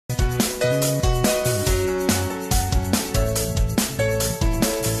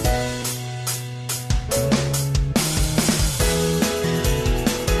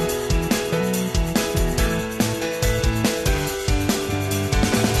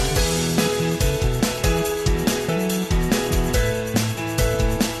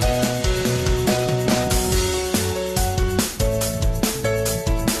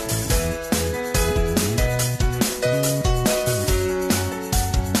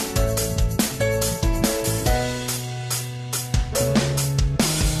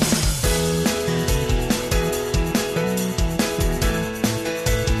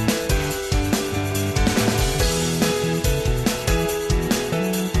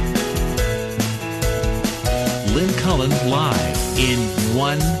Lynn Cullen live in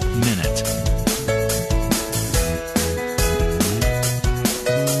 1 minute.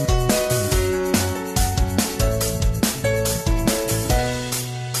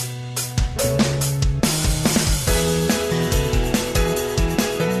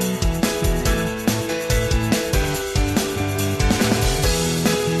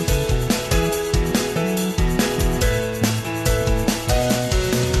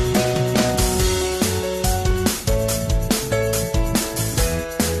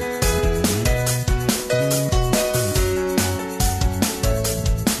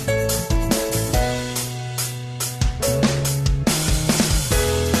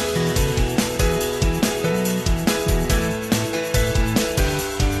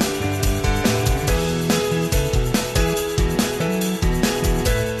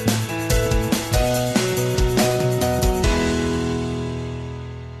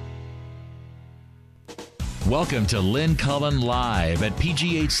 Welcome to Lynn Cullen Live at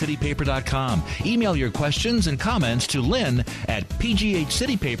pghcitypaper.com. Email your questions and comments to Lynn at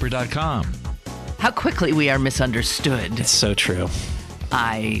pghcitypaper.com. How quickly we are misunderstood. It's so true.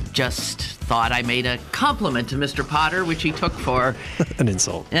 I just thought I made a compliment to Mr. Potter, which he took for An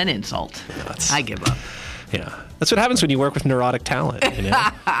insult. an insult. I give up. Yeah. That's what happens when you work with neurotic talent, you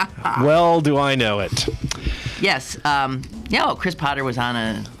know? Well, do I know it. Yes. Chris Potter was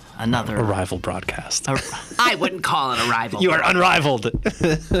on another... A rival broadcast. I wouldn't call it a rival. You are unrivaled.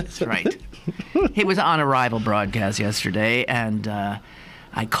 That's right. He was on a rival broadcast yesterday, and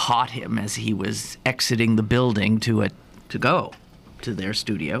I caught him as he was exiting the building to go to their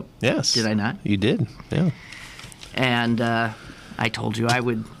studio. Yes. Did I not? You did, yeah. And I told you I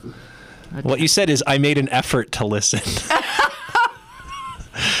would... What you said is, I made an effort to listen.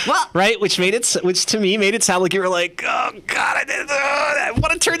 Well, right, which to me made it sound like you were like, oh God, I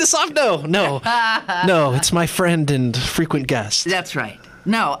want to turn this off. No, it's my friend and frequent guest. That's right.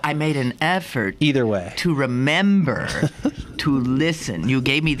 No, I made an effort. Either way, to remember to listen. You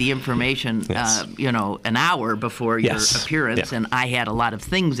gave me the information, yes. An hour before your appearance, and I had a lot of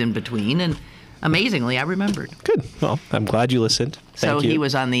things in between, and amazingly, I remembered. Good. Well, I'm glad you listened. Thank you. He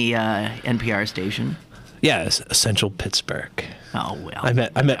was on the NPR station. Yes, Essential Pittsburgh. Oh well. I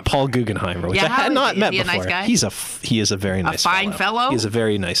met Paul Guggenheimer, which I had not met before. Is he a nice guy? He is a very nice fellow. A fine fellow? He's a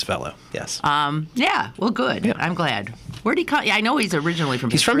very nice fellow. Yes. Yeah. Well, good. Yeah. I'm glad. Where'd he come? I know he's originally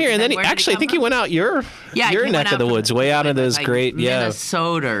from. He's from here, and then I think he went out your neck of the woods, way out of those great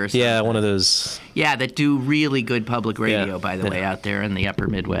Minnesota or something. Yeah, one of those. Yeah, that do really good public radio, by the way, out there in the upper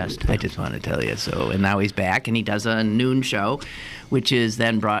Midwest. I just want to tell you. So, and now he's back, and he does a noon show, which is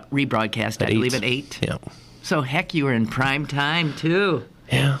then rebroadcast, I believe, at 8. Yeah. So, heck, you were in prime time, too.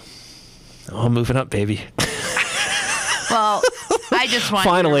 Yeah. Oh, moving up, baby. Well, I just want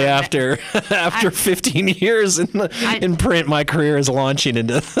finally, after 15 years in print, my career is launching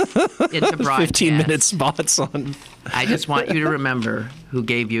into 15-minute spots on. I just want you to remember who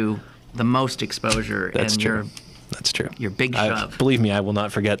gave you the most exposure. That's and true. That's true. Your big shove. Believe me, I will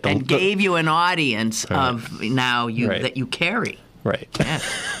not forget. And gave you an audience of now that you carry. Right. Yeah.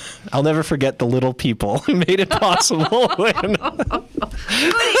 I'll never forget the little people who made it possible. Okay.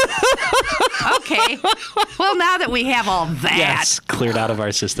 Well, now that we have all that. Yes, cleared out of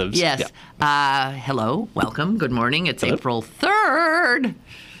our systems. Yes. Yeah. Hello. Welcome. Good morning. It's April 3rd.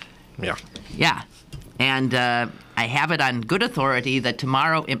 Yeah. Yeah. And I have it on good authority that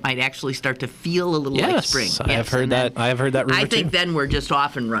tomorrow it might actually start to feel a little like spring. I have heard that. I have heard that rumor I think then we're just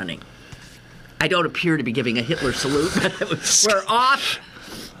off and running. I don't appear to be giving a Hitler salute. We're off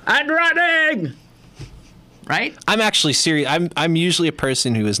and running. Right? I'm actually serious. I'm usually a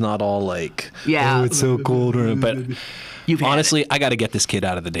person who is not all like, oh, it's so cold. But honestly, I got to get this kid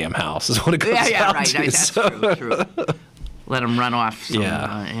out of the damn house is what it comes down to. That's true. Let him run off.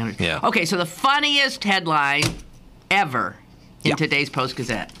 Okay, so the funniest headline ever in today's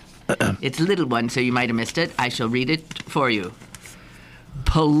Post-Gazette. It's a little one, so you might have missed it. I shall read it for you.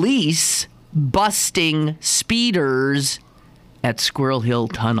 Police busting speeders at Squirrel Hill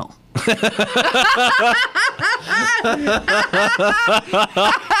Tunnel. What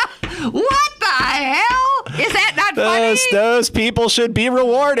the hell? Is that not funny? Those people should be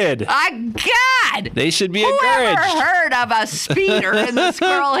rewarded. God! They should be encouraged. encouraged. Who ever heard of a speeder in the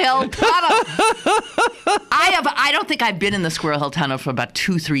Squirrel Hill Tunnel? I don't think I've been in the Squirrel Hill Tunnel for about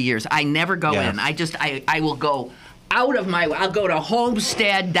 2-3 years. I never go in. I will go out of I'll go to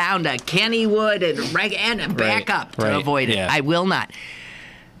Homestead, down to Kennywood, and back up to avoid it. I will not.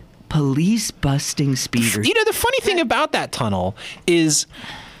 Police busting speeders. You know, the funny thing about that tunnel is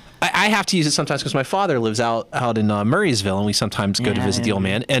I have to use it sometimes because my father lives out in Murraysville, and we sometimes go to visit the old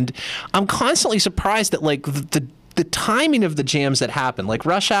man. And I'm constantly surprised that like the timing of the jams that happen, like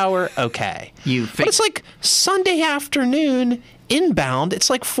rush hour, okay. But it's like Sunday afternoon inbound. It's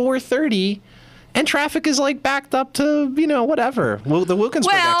like 4:30. And traffic is like backed up to, whatever. The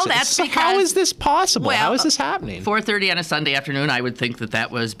Wilkinsburg exit. That's because... How is this possible? How is this happening? 4:30 on a Sunday afternoon, I would think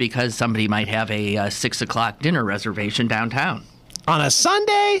that was because somebody might have a 6 o'clock dinner reservation downtown. On a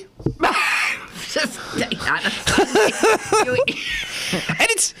Sunday? Just on a Sunday. And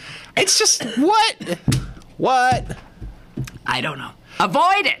it's just, what? What? I don't know.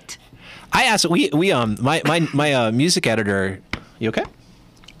 Avoid it. I asked, my music editor, you okay?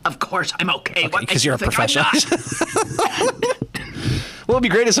 Of course, I'm okay. Because you're a professional. Well, it'd be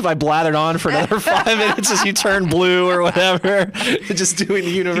greatest if I blathered on for another 5 minutes as you turn blue or whatever, just doing the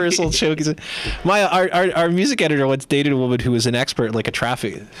universal choke. Our music editor once dated a woman who was an expert, like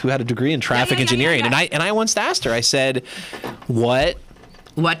who had a degree in traffic engineering, and I once asked her. I said,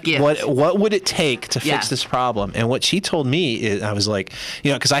 What gift? What would it take to fix this problem? And what she told me is, I was like,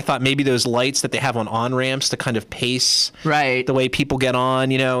 because I thought maybe those lights that they have on ramps to kind of pace the way people get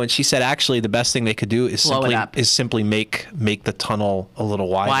on, and she said actually the best thing they could do is simply make the tunnel a little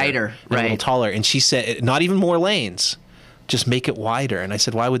wider, a little taller. And she said not even more lanes. Just make it wider. And I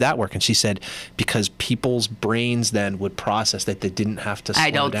said, why would that work? And she said, because people's brains then would process that they didn't have to slow down.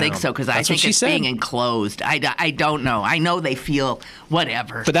 I don't think so, because I think it's being enclosed. I don't know. I know they feel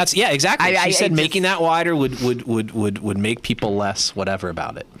whatever. But that's, exactly. She said making that wider would make people less whatever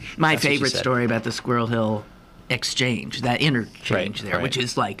about it. My favorite story about the Squirrel Hill exchange, that interchange there, which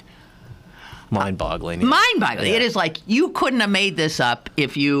is like... mind-boggling. Mind-boggling. Yeah. It is like, you couldn't have made this up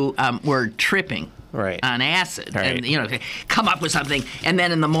if you were tripping. On acid, and come up with something, and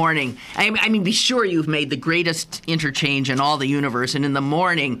then in the morning, I mean, be sure you've made the greatest interchange in all the universe, and in the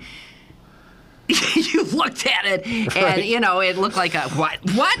morning, you looked at it, and it looked like a what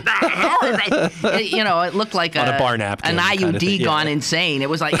the hell? It looked like a bar napkin, an IUD gone insane. It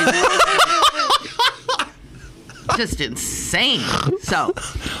was like just insane. So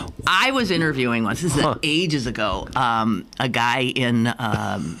I was interviewing once, this is ages ago, a guy in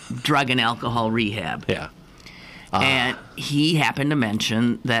drug and alcohol rehab. And he happened to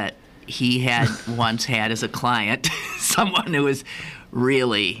mention that he had once had as a client someone who was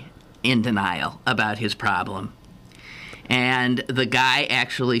really in denial about his problem. And the guy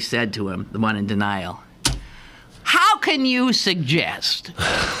actually said to him, the one in denial, "How can you suggest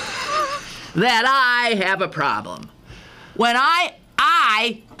that I have a problem when I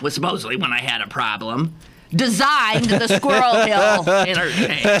was supposedly, when I had a problem, designed the Squirrel Hill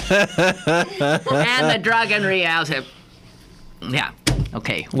interchange and the drug and rehab have..." Yeah.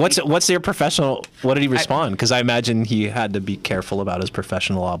 Okay. What's their professional? What did he respond? Because I imagine he had to be careful about his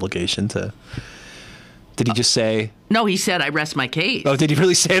professional obligation to. Did he just say? No, he said, "I rest my case." Oh, did he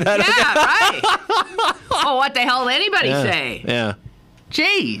really say that? Yeah, right. Oh, what the hell did anybody say? Yeah.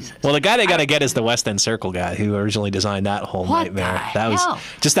 Jeez. Well, the guy they got to get is the West End Circle guy who originally designed that whole nightmare. That was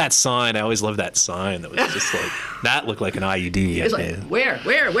just that sign. I always loved that sign. That was just like that looked like an IUD. It's like, where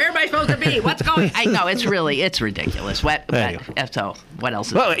am I supposed to be? What's going? I know it's ridiculous. So what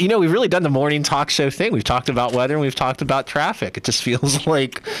else? Well, we've really done the morning talk show thing. We've talked about weather and we've talked about traffic. It just feels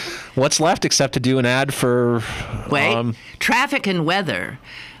like what's left except to do an ad for traffic and weather.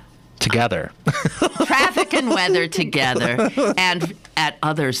 Together. Traffic and weather together. And at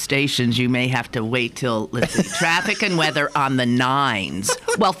other stations, you may have to wait till, let's see, traffic and weather on the 9s.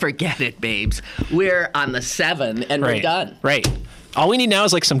 Well, forget it, babes. We're on the 7 and we're done. Right. All we need now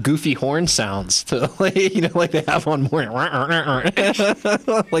is like some goofy horn sounds to, like they have on morning, like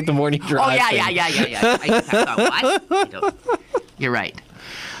the morning drive. Oh, yeah. What? You're right.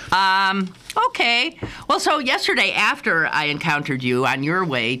 Okay. Well, so yesterday after I encountered you on your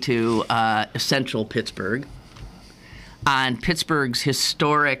way to central Pittsburgh, on Pittsburgh's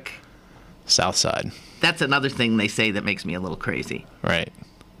historic... South Side. That's another thing they say that makes me a little crazy. Right.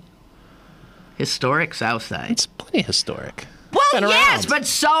 Historic South Side. It's plenty historic. Well, yes, but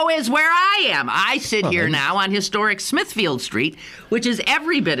so is where I am. I sit here now on historic Smithfield Street, which is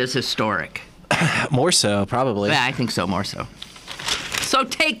every bit as historic. More so, probably. Yeah, I think so, more so. So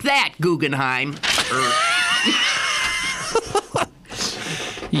take that, Guggenheim.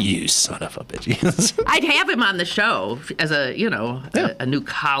 You son of a bitch. I'd have him on the show as a new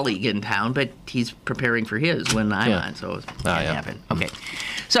colleague in town, but he's preparing for his when I'm on, so it can't happen. Okay.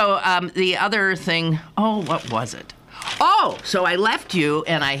 So the other thing, what was it? Oh, so I left you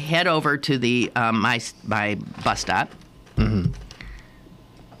and I head over to the my bus stop. Mm-hmm.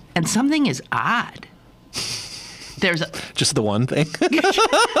 And something is odd. There's just the one thing.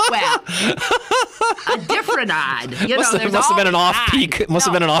 well, a different odd. Must have been an off-peak. Must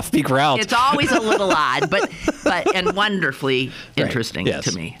have been an off-peak route. It's always a little odd, but and wonderfully interesting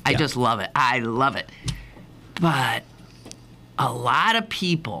to me. I just love it. I love it. But a lot of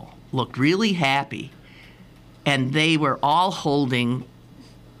people looked really happy, and they were all holding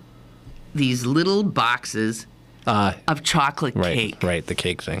these little boxes of chocolate cake. Right, the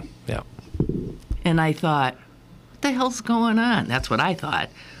cake thing. Yeah. And I thought, what the hell's going on? That's what I thought.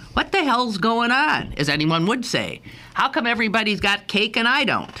 What the hell's going on, as anyone would say? How come everybody's got cake and I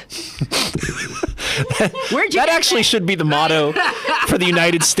don't? That actually should be the motto for the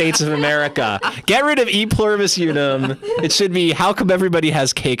United States of America. Get rid of e pluribus unum. It should be, how come everybody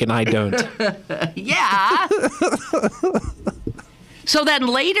has cake and I don't? Yeah. So then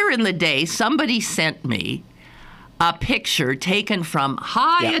later in the day, somebody sent me a picture taken from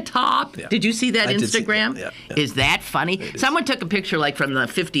high atop. Yeah. Did you see that Instagram? Yeah. Is that funny? Someone took a picture like from the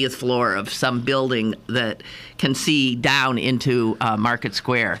 50th floor of some building that can see down into Market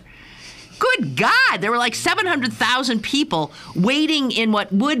Square. Good God, there were like 700,000 people waiting in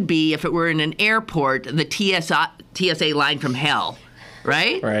what would be, if it were in an airport, the TSA line from hell,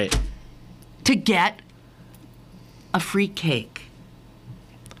 right? Right. To get a free cake.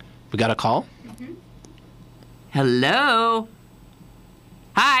 We got a call? Hello?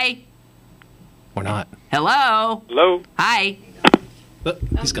 Hi? Or not? Hello? Hello? Hi?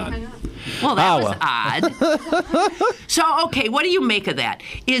 He's gone. Well, that was odd. So, okay, what do you make of that?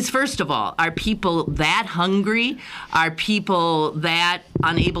 First of all, are people that hungry? Are people that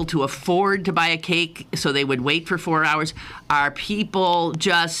unable to afford to buy a cake so they would wait for 4 hours? Are people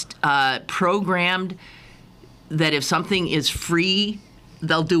just programmed that if something is free,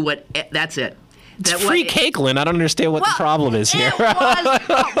 they'll do that's it? It's free cake, Lynn. I don't understand what the problem is here.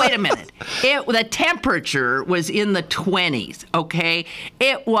 Wait a minute. The temperature was in the 20s, okay?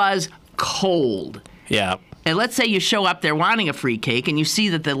 It was cold. Yeah. And let's say you show up there wanting a free cake and you see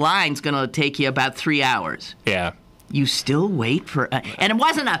that the line's going to take you about 3 hours. Yeah. You still wait for... and it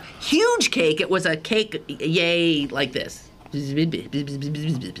wasn't a huge cake. It was a cake, yay, like this.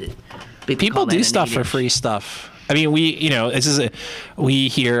 People do stuff for free stuff. I mean, we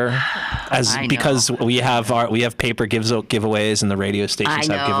here because we have paper giveaways and the radio stations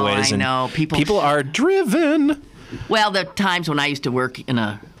have giveaways. I know. People are driven. Well, the times when I used to work in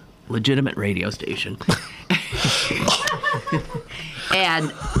a legitimate radio station,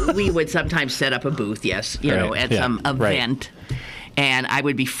 and we would sometimes set up a booth. Yes, at some event, and I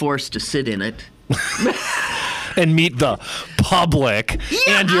would be forced to sit in it. And meet the public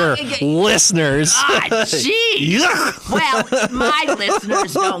and your listeners. Gee. Well, my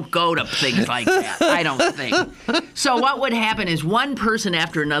listeners don't go to things like that, I don't think. So what would happen is one person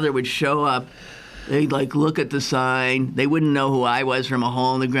after another would show up. They'd look at the sign. They wouldn't know who I was from a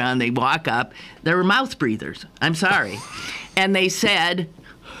hole in the ground. They'd walk up. They were mouth breathers. I'm sorry. And they said,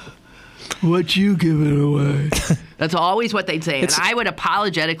 "What you giving away?" That's always what they'd say. And I would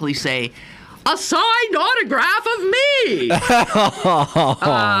apologetically say, "A signed autograph of me."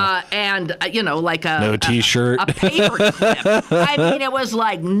 Like no T-shirt, a paper clip. I mean, it was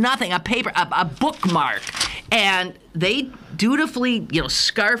like nothing. A bookmark, and they dutifully,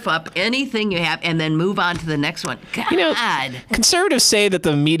 scarf up anything you have, and then move on to the next one. God. Conservatives say that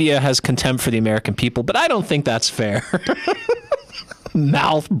the media has contempt for the American people, but I don't think that's fair.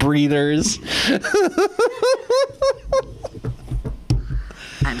 Mouth breathers.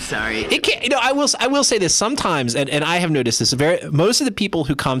 I'm sorry. It can't, I will say this sometimes, and I have noticed this. Most of the people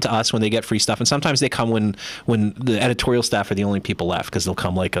who come to us when they get free stuff, and sometimes they come when the editorial staff are the only people left because they'll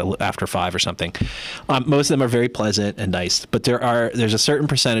come after 5 or something. Most of them are very pleasant and nice, but there's a certain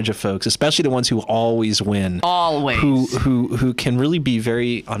percentage of folks, especially the ones who always win, who can really be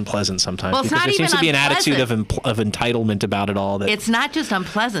very unpleasant sometimes. Well, because there seems to be an attitude of entitlement about it all. It's not just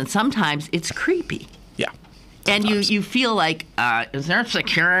unpleasant. Sometimes it's creepy. Yeah. And you feel like, is there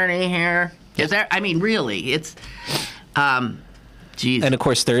security here? Is there? I mean, really, it's, geez. And of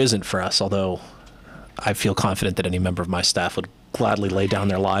course, there isn't for us. Although, I feel confident that any member of my staff would gladly lay down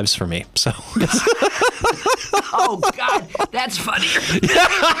their lives for me. So. Oh God, that's funnier.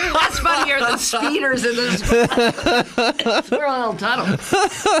 That's funnier than speeders in the Squirrel Hill Tunnels.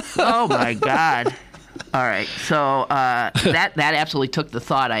 Oh my God. All right, so that absolutely took the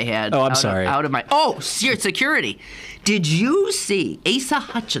thought I had. Oh, I'm sorry. Out of my security. Did you see Asa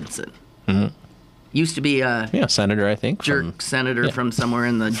Hutchinson? Mm-hmm. Used to be a senator, I think. Jerk senator from somewhere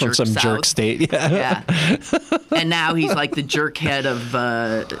in the from jerk some South. jerk state. Yeah. And now he's like the jerk head of.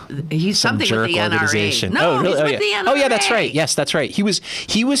 He's Some something jerk with the organization. NRA. No, really? he's with the NRA. Oh, yeah, that's right. Yes, that's right. He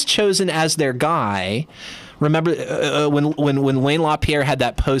was chosen as their guy. Remember when Wayne LaPierre had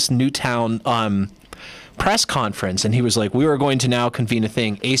that post Newtown press conference, and he was like, "We are going to now convene a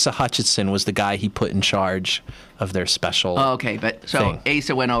thing." Asa Hutchinson was the guy he put in charge of their special. Oh, okay, but so thing.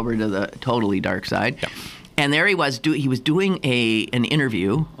 Asa went over to the totally dark side, Yeah. and there he was. He was doing an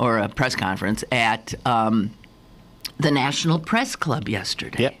interview or a press conference at the National Press Club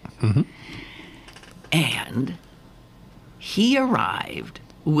yesterday. Yep. Mm-hmm. And he arrived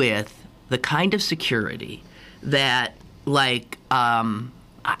with the kind of security that, like, a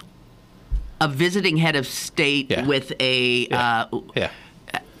visiting head of state with a,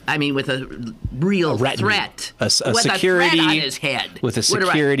 I mean, with a real threat, a with security a threat on his head, with a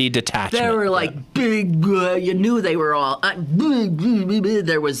security detachment. They were like big. You knew they were all.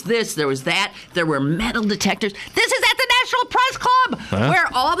 There was this. There was that. There were metal detectors. This is at the National Press Club, where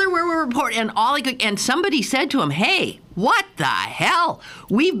all there were reports, and all he could. And somebody said to him, "Hey, what the hell?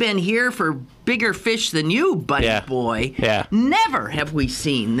 We've been here for bigger fish than you, buddy boy. Yeah. Never have we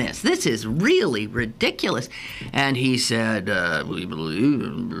seen this. This is really ridiculous." And he said, "We believe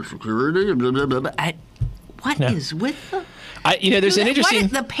in security." Blah, blah, blah, blah. What is with the? There's an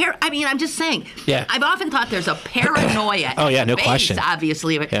interesting. I mean, I'm just saying. Yeah. I've often thought there's a paranoia. Oh yeah, no base, question.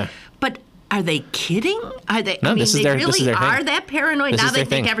 Obviously, but are they kidding? Are they? No, I mean, this is they their really thing. are that paranoid. This Now is they their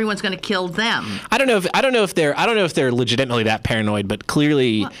think thing. everyone's going to kill them. I don't know if they're legitimately that paranoid, but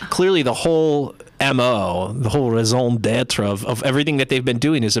clearly the whole MO, the whole raison d'etre of everything that they've been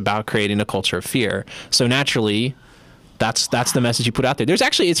doing is about creating a culture of fear. So naturally, that's the message you put out there. There's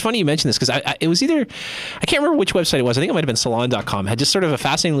actually, it's funny you mentioned this, because it was either, I can't remember which website it was. I think it might have been salon.com. Had just sort of a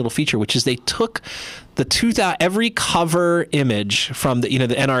fascinating little feature, which is they took every cover image from the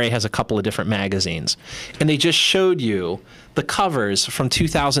NRA has a couple of different magazines, and they just showed you the covers from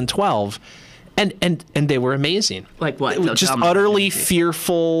 2012. And they were amazing. Like what? It was just utterly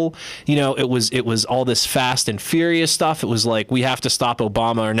fearful. It was all this Fast and Furious stuff. It was like, we have to stop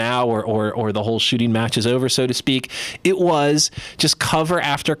Obama now, or the whole shooting match is over, so to speak. It was just cover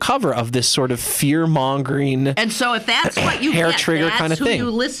after cover of this sort of fear-mongering. And so if that's what you hair get, trigger that's kind of who thing. You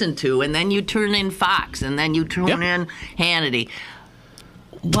listen to, and then you turn in Fox, and then you turn in Hannity.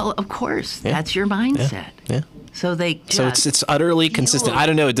 Well, of course, that's your mindset. Yeah. So it's utterly consistent. I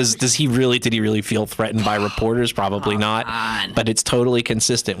don't know. Did he really feel threatened by reporters? Probably not. But it's totally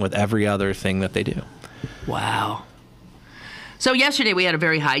consistent with every other thing that they do. Wow. So yesterday we had a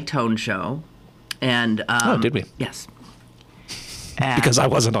very high-toned show, and did we? Yes. Because I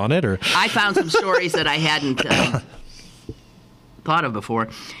wasn't on it, or I found some stories that I hadn't thought of before,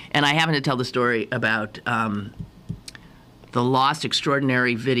 and I happened to tell the story about the lost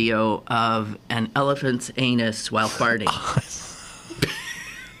extraordinary video of an elephant's anus while farting.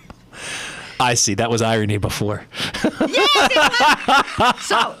 I see. That was irony before.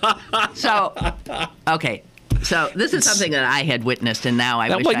 Yes, So, okay. So this is something that I had witnessed, and now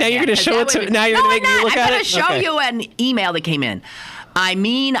I wish I had. Now you're going to show it to me? Now you're going to make me look at it? I'm going to show you an email that came in. I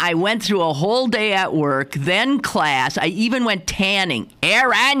mean, I went through a whole day at work, then class. I even went tanning.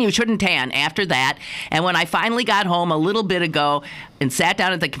 Aaron, you shouldn't tan after that. And when I finally got home a little bit ago and sat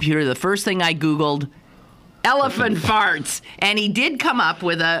down at the computer, the first thing I Googled, elephant farts. And he did come up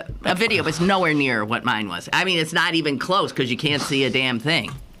with a video, but it's nowhere near what mine was. I mean, it's not even close because you can't see a damn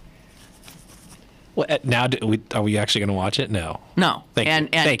thing. Well, now, are we actually going to watch it? No. No. Thank you.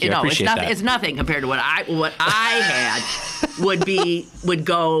 Thank you. I appreciate that. It's nothing compared to what I had would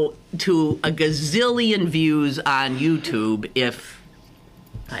go to a gazillion views on YouTube if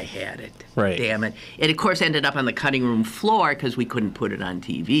I had it. Right. Damn it. It, of course, ended up on the cutting room floor because we couldn't put it on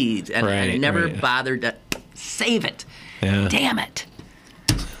TVs. And I never bothered to save it. Yeah. Damn it.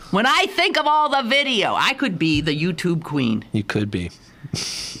 When I think of all the video, I could be the YouTube queen. You could be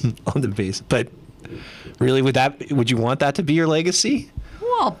on the base. But really, would you want that to be your legacy?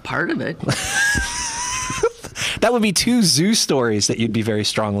 Well, part of it. That would be two zoo stories that you'd be very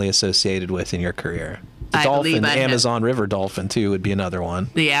strongly associated with in your career. The dolphin, the Amazon River dolphin, too, would be another one.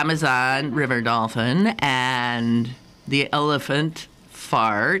 The Amazon River dolphin and the elephant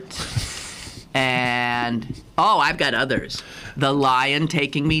fart. And, I've got others. The lion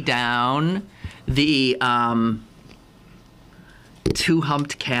taking me down. The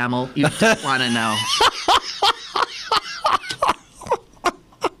two-humped camel. You don't want to know.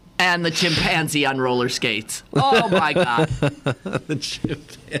 and the chimpanzee on roller skates. Oh, my God. The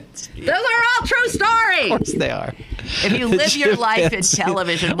chimpanzee. Those are all true stories. Of course they are. If you live your life in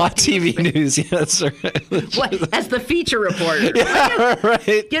television. On TV news, yeah, that's right. What, as the feature reporter. Yeah,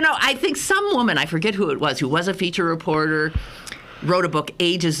 right. You know, I think some woman, I forget who it was, who was a feature reporter, wrote a book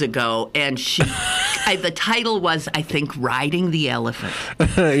ages ago, and the title was, I think, Riding the Elephant.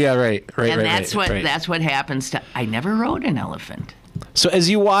 Yeah, right. And that's what happens to. I never rode an elephant. So as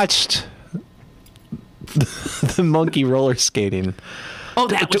you watched the monkey roller skating,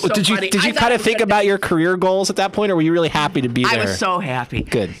 that was so funny. Did you kind of think about your career goals at that point, or were you really happy to be there? I was so happy.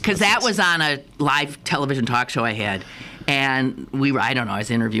 Good. Because that was on a live television talk show I had. And we were, I don't know, I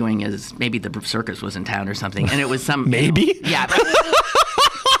was interviewing maybe the circus was in town or something. And it was some. Maybe? Yeah.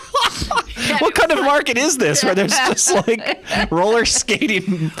 What kind of market is this where there's just like roller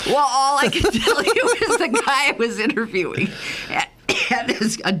skating? Well, all I can tell you is the guy I was interviewing had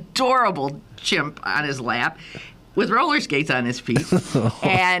this adorable chimp on his lap with roller skates on his feet.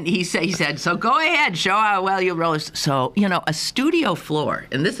 And he said, so go ahead, show how well you roller. So, a studio floor,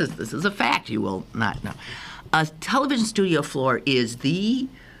 and this is a fact you will not know. A television studio floor is the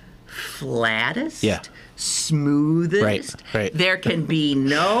flattest, smoothest. Right. There can be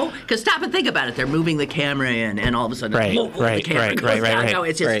because stop and think about it. They're moving the camera in, and all of a sudden, the camera goes down. No,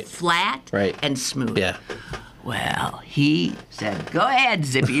 it's just flat and smooth. Yeah. Well, he said, go ahead,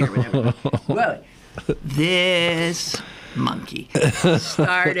 Zippy, or whatever. Well, this monkey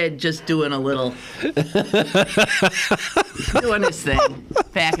started just doing doing his thing,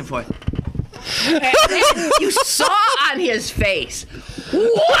 back and forth. And then you saw on his face,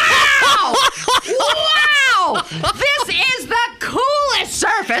 wow! Wow! This is the coolest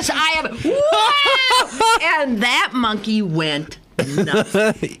surface I have. Wow! And that monkey went nuts.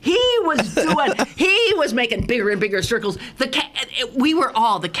 He was making bigger and bigger circles. The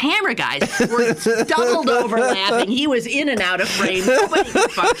camera guys were doubled overlapping. He was in and out of frame. Nobody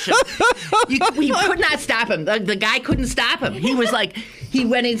could function. We could not stop him. The guy couldn't stop him. He was like, he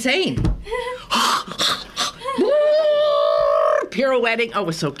went insane. Pirouetting. Oh, it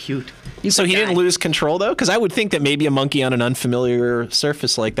was so cute. So he didn't lose control, though? Because I would think that maybe a monkey on an unfamiliar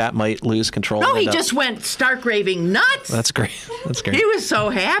surface like that might lose control. No, he just went stark raving nuts. That's great. He was so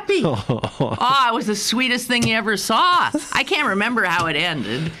happy. It was the sweetest thing you ever saw. I can't remember how it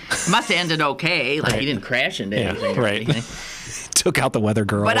ended. It must have ended okay. Like he didn't crash into anything. Right. Took out the weather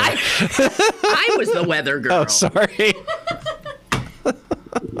girl. But I was the weather girl. Oh, sorry.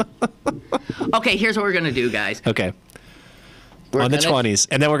 Okay, here's what we're going to do, guys. Okay. On the 20s.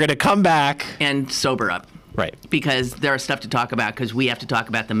 And then we're going to come back. And sober up. Right. Because there's stuff to talk about, because we have to talk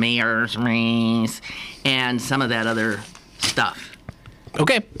about the mayor's race and some of that other stuff.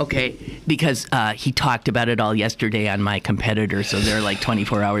 Okay. Because he talked about it all yesterday on my competitor, so they're like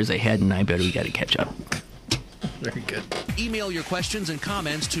 24 hours ahead, and I bet we got to catch up. Very good. Email your questions and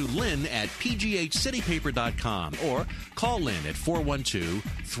comments to Lynn at pghcitypaper.com or call Lynn at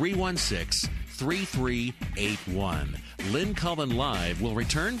 412-316-3381. Lynn Cullen Live will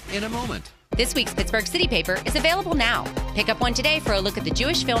return in a moment. This week's Pittsburgh City Paper is available now. Pick up one today for a look at the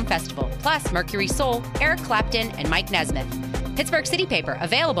Jewish Film Festival, plus Mercury Soul, Eric Clapton, and Mike Nesmith. Pittsburgh City Paper,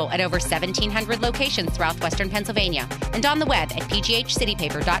 available at over 1,700 locations throughout Western Pennsylvania, and on the web at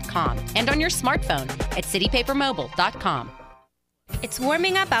pghcitypaper.com, and on your smartphone at citypapermobile.com. It's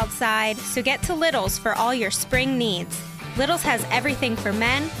warming up outside, so get to Little's for all your spring needs. Little's has everything for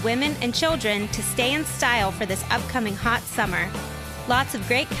men, women, and children to stay in style for this upcoming hot summer. Lots of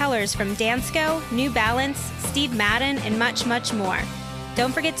great colors from Dansko, New Balance, Steve Madden, and much, much more.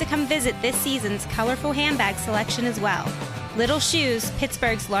 Don't forget to come visit this season's colorful handbag selection as well. Little Shoes,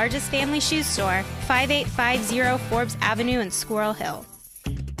 Pittsburgh's largest family shoe store, 5850 Forbes Avenue in Squirrel Hill.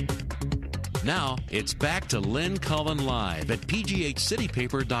 Now, it's back to Lynn Cullen Live at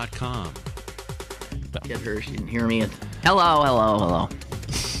pghcitypaper.com. Get her, she didn't hear me. Hello.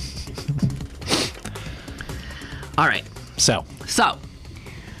 All right. So.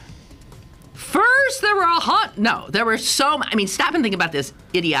 First, there were stop and think about this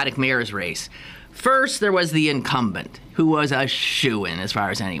idiotic mayor's race. First, there was the incumbent, who was a shoo-in as far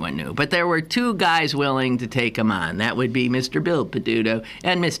as anyone knew. But there were two guys willing to take him on. That would be Mr. Bill Peduto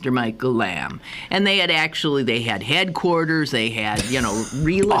and Mr. Michael Lamb. And they had headquarters, they had,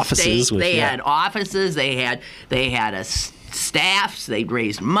 real estate, they had offices, they had staffs, they'd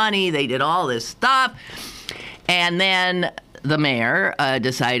raised money, they did all this stuff. And then the mayor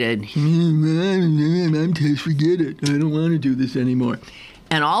decided, forget it, I don't want to do this anymore.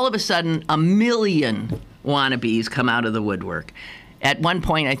 And all of a sudden, 1 million wannabes come out of the woodwork. At one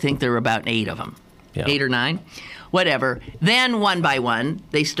point, I think there were about 8 of them, 8 or 9. whatever. Then one by one,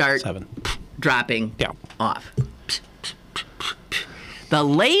 they start 7. dropping off. The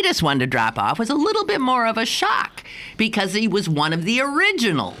latest one to drop off was a little bit more of a shock because he was one of the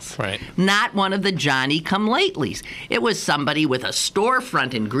originals, right? Not one of the Johnny-come-latelys. It was somebody with a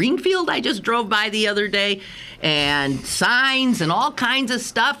storefront in Greenfield I just drove by the other day, and signs and all kinds of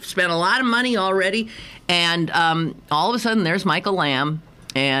stuff. Spent a lot of money already, and all of a sudden there's Michael Lamb.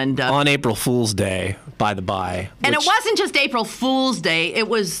 And on April Fool's Day, by the by. And it wasn't just April Fool's Day. It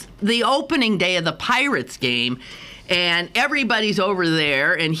was the opening day of the Pirates game. And everybody's over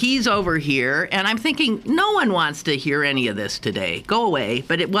there, and he's over here. And I'm thinking, no one wants to hear any of this today. Go away.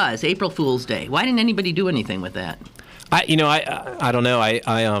 But it was April Fool's Day. Why didn't anybody do anything with that? I don't know.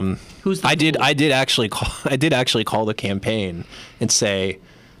 I did actually call the campaign and say,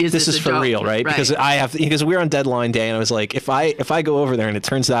 this is for real, right? Because because we're on deadline day, and I was like, if I go over there and it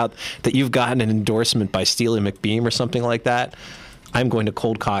turns out that you've gotten an endorsement by Steely McBeam or something like that, I'm going to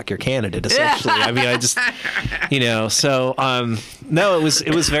cold cock your candidate, essentially. I mean, I just, so, no,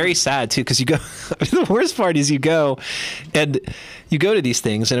 it was very sad, too, because you go, the worst part is you go to these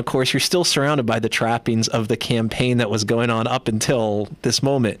things, and of course, you're still surrounded by the trappings of the campaign that was going on up until this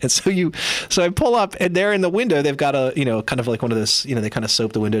moment. And so I pull up, and there in the window, they've got a, kind of like one of those, they kind of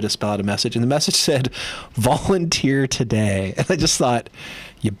soap the window to spell out a message, and the message said, volunteer today. And I just thought,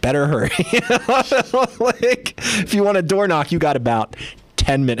 you better hurry. Like, if you want a door knock, you got about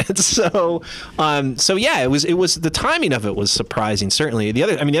 10 minutes. So yeah, it was the timing of it was surprising. Certainly, the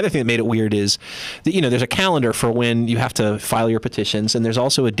other thing that made it weird is that, there's a calendar for when you have to file your petitions, and there's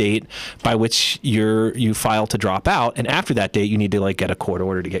also a date by which you file to drop out, and after that date, you need to get a court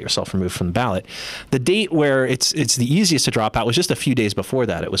order to get yourself removed from the ballot. The date where it's the easiest to drop out was just a few days before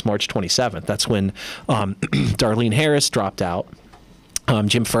that. It was March 27th. That's when Darlene Harris dropped out.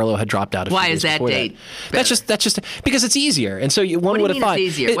 Jim Furlow had dropped out. Why is that date? That's just because it's easier, and so one would have thought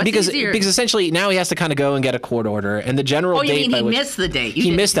it's easier? because essentially now he has to kind of go and get a court order, and the general date. Oh, you mean he missed the date?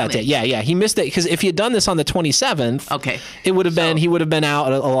 He missed that date. Yeah, he missed it because if he had done this on the 27th, okay, it would have been he would have been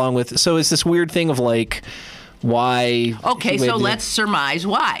out along with. So it's this weird thing of why. Okay, so let's surmise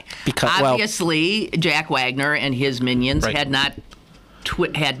why. Because obviously Jack Wagner and his minions had not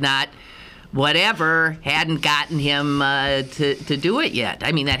hadn't gotten him to do it yet.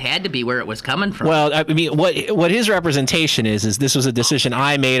 I mean, that had to be where it was coming from. Well, I mean, what his representation is this was a decision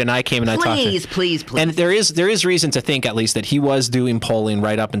I made, and I came and I talked to him. Please. And there is reason to think, at least, that he was doing polling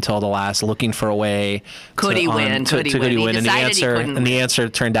right up until the last, looking for a way. Could he win? Could he win? And the answer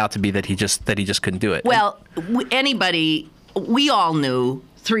turned out to be that he just couldn't do it. Well, we all knew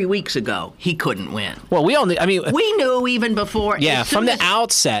 3 weeks ago he couldn't win. Well, we all knew. I mean, we knew even before. Yeah, from the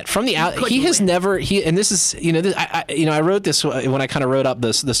outset, he has never. And this is, I wrote this when I kind of wrote up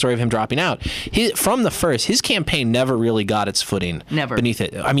the story of him dropping out. From the first, his campaign never really got its footing. Never beneath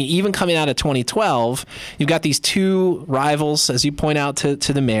it. I mean, even coming out of 2012, you've got these two rivals, as you point out to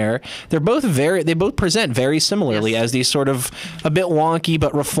the mayor. They both present very similarly as these sort of a bit wonky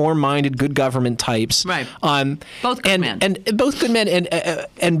but reform-minded, good government types. Right. Both good men. And both good men.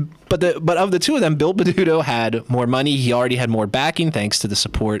 But of the two of them, Bill Peduto had more money. He already had more backing, thanks to the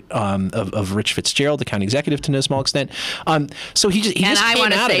support of Rich Fitzgerald, the county executive, to no small extent. So he just came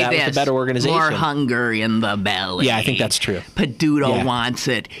out of that with a better organization. More hunger in the belly. Yeah, I think that's true. Peduto wants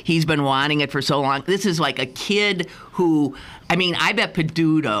it. He's been wanting it for so long. This is like a kid who, I bet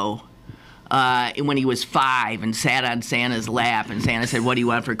Peduto, when he was 5 and sat on Santa's lap, and Santa said, "What do you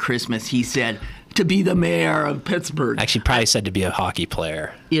want for Christmas?" He said, to be the mayor of Pittsburgh. Actually, probably said to be a hockey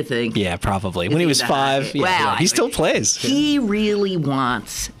player. You think? Yeah, probably. When he was 5, he still plays. He really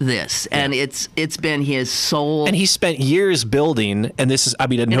wants this, and it's been his soul. And he spent years building, and this is,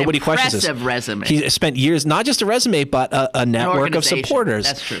 nobody questions this. Impressive resume. He spent years, not just a resume, but a network of supporters.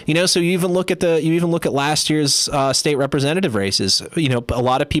 That's true. So you even look at last year's state representative races. A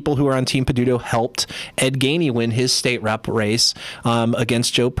lot of people who are on Team Peduto helped Ed Gainey win his state rep race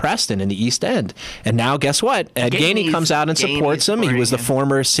against Joe Preston in the East End. And now, guess what? Ed Gainey comes out and supports him. He was the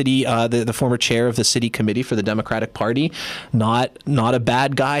former city, the former chair of the city committee for the Democratic Party. Not a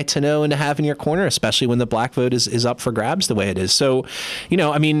bad guy to know and to have in your corner, especially when the black vote is up for grabs the way it is. So,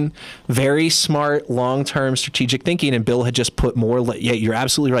 very smart, long-term strategic thinking. And Bill had just put more. Yeah, you're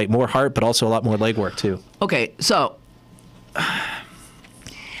absolutely right. More heart, but also a lot more legwork too. Okay, so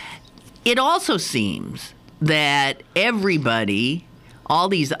it also seems that everybody, all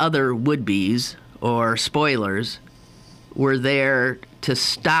these other would-bes or spoilers, were there to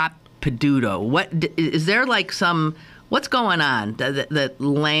stop Peduto. What is there like some? What's going on? That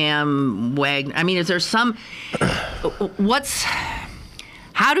Lamb Wagner. Is there some?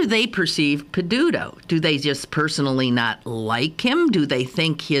 How do they perceive Peduto? Do they just personally not like him? Do they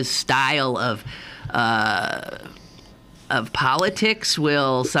think his style of politics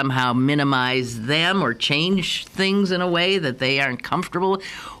will somehow minimize them or change things in a way that they aren't comfortable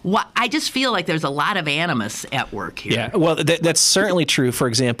with? I just feel like there's a lot of animus at work here. Yeah, well, that's certainly true, for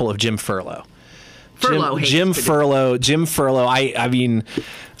example, of Jim Furlow. Jim Furlow. I mean,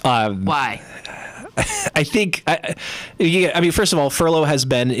 why? I think. I mean, first of all, Furlow has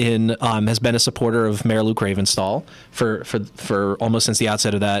been a supporter of Mayor Luke Ravenstahl for almost since the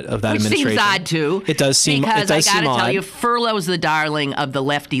outset of that administration. Which seems odd too. It does seem. Because it does I got to tell odd. you, Furlow's the darling of the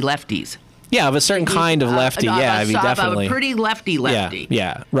lefties. Yeah, of a certain kind of lefty. I mean, definitely. A pretty lefty.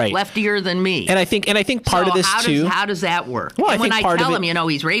 Yeah, right. Leftier than me. And I think part of this too. How does that work? Well, and when I tell them,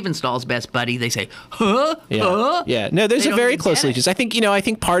 he's Ravenstahl's best buddy, they say, "Huh? Yeah. Huh?" Yeah. No, there's a very close linkage. I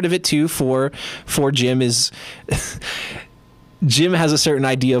think part of it too for Jim is Jim has a certain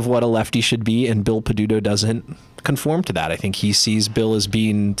idea of what a lefty should be, and Bill Peduto doesn't conform to that. I think he sees Bill as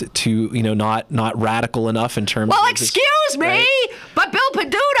being too, not radical enough in terms. Well, of excuse me, but Bill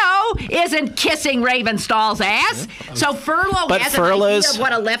Peduto isn't kissing Ravenstahl's ass. So Furlow has an idea of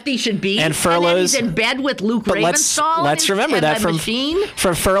what a lefty should be, and then he's in bed with Luke Ravenstahl. Let's remember that from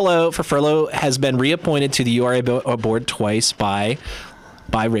Furlow has been reappointed to the URA board twice by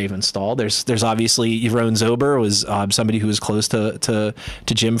Ravenstahl. There's obviously Yaron Zober was somebody who was close to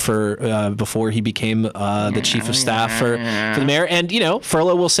Jim before he became the chief of staff for the mayor. And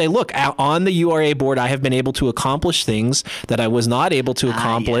Furlow will say, look, on the URA board, I have been able to accomplish things that I was not able to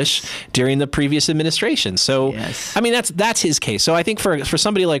accomplish during the previous administration. So I mean that's his case. So I think for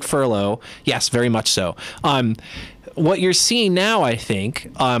somebody like Furlow, yes, very much so. What you're seeing now, I think,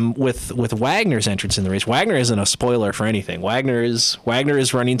 with Wagner's entrance in the race, Wagner isn't a spoiler for anything. Wagner is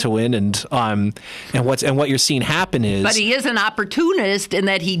running to win, and what you're seeing happen is. But he is an opportunist in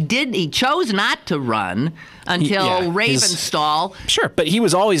that he chose not to run until Ravenstahl. Sure, but he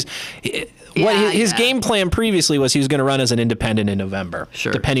was always. His game plan previously was he was going to run as an independent in November,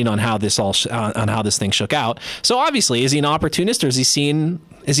 depending on how this thing shook out. So obviously, is he an opportunist, or is he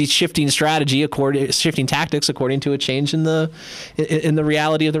shifting shifting tactics according to a change in the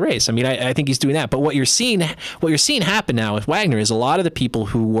reality of the race? I mean, I think he's doing that. But what you're seeing happen now with Wagner is a lot of the people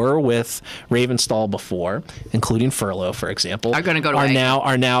who were with Ravenstahl before, including Furlow, for example, are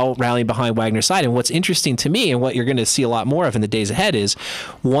now rallying behind Wagner's side. And what's interesting to me, and what you're going to see a lot more of in the days ahead, is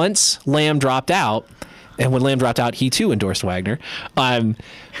once Lamb dropped out, and when Lamb dropped out, he too endorsed Wagner.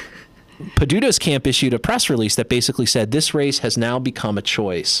 Peduto's camp issued a press release that basically said this race has now become a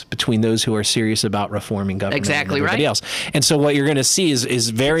choice between those who are serious about reforming government and everybody else. And so what you're going to see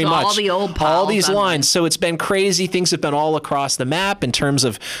is very much all these lines. So it's been crazy. Things have been all across the map in terms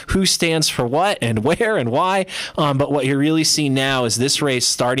of who stands for what and where and why. But what you're really seeing now is this race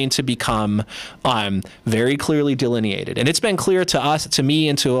starting to become very clearly delineated. And it's been clear to us, to me,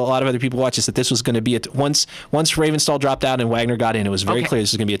 and to a lot of other people who watch this, that this was going to be once Ravenstahl dropped out and Wagner got in, it was very clear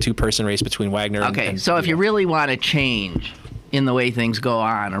this was going to be a two-person race between Wagner and so if you really want to change in the way things go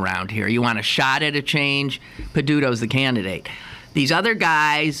on around here, you want a shot at a change, Peduto's the candidate. These other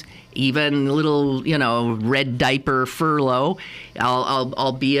guys, even little, red diaper Furlow,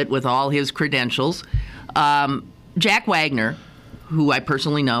 albeit with all his credentials, Jack Wagner, who I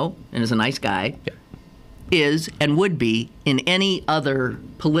personally know and is a nice guy, is and would be in any other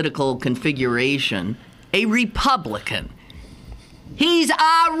political configuration a Republican. He's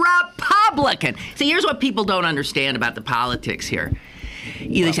a Republican. See, here's what people don't understand about the politics here.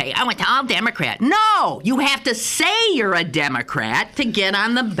 They say, I went to all Democrat. No, you have to say you're a Democrat to get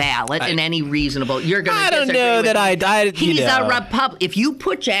on the ballot in any reasonable. You're going to. I don't know that He's a Republican. If you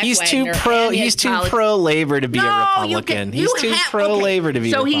put Jack he's Wagner he's too pro-labor to be a Republican. He's too pro-labor to be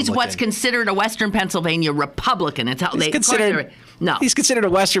a Republican. So he's what's considered a Western Pennsylvania Republican. It's how he's considered a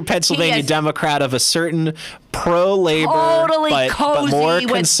Western Pennsylvania Democrat of a certain pro-labor, but more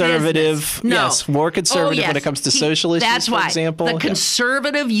conservative. More conservative when it comes to socialist issues, for example. The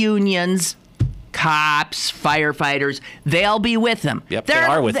conservative unions, cops, firefighters, they'll be with him. Yep, they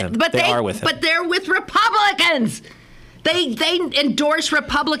are with him. But they're with Republicans. They endorse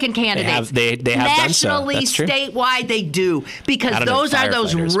Republican candidates. They have done so. Nationally, statewide, they do. Because those are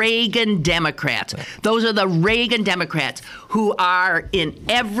those Reagan Democrats. Those are the Reagan Democrats who are in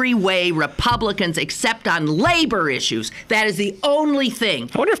every way Republicans except on labor issues. That is the only thing.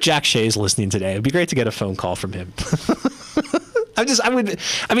 I wonder if Jack Shea's listening today. It'd be great to get a phone call from him.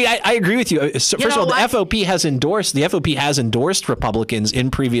 I agree with you. So, first of all, the FOP has endorsed Republicans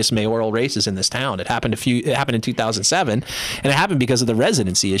in previous mayoral races in this town. It happened in 2007, and it happened because of the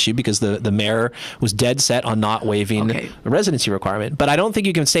residency issue, because the mayor was dead set on not waiving the residency requirement. But I don't think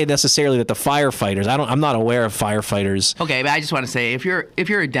you can say necessarily that the firefighters. I'm not aware of firefighters. Okay, but I just want to say, if you're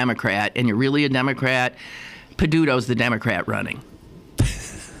a Democrat and you're really a Democrat, Peduto's the Democrat running.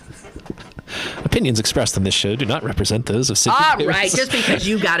 Opinions expressed on this show do not represent those of City All right, just because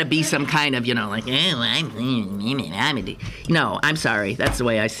you got to be some kind of, no, I'm sorry. That's the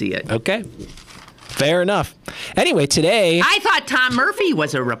way I see it. Okay. Fair enough. Anyway, today... I thought Tom Murphy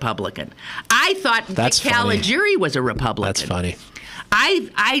was a Republican. I thought Vic Caligiuri was a Republican. That's funny.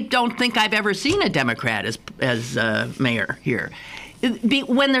 I don't think I've ever seen a Democrat as mayor here.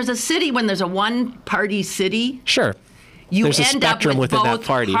 When there's a one-party city... Sure. There's a end spectrum up with within both that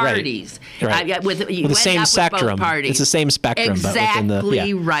party, parties. Right. With the same spectrum. It's the same spectrum. Exactly but within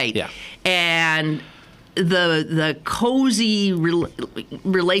the, right. Yeah. And the cozy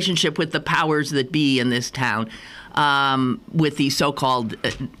relationship with the powers that be in this town, with the so-called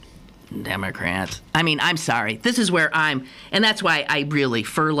Democrats. I mean, I'm sorry. This is where and that's why I really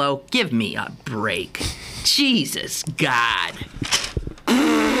furlough. Give me a break. Jesus God.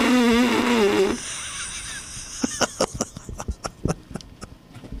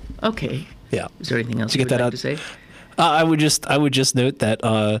 Okay. Yeah. Is there anything else you you get would that like out? to say? I would just note that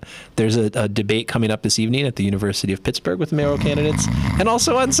there's a debate coming up this evening at the University of Pittsburgh with mayoral candidates, and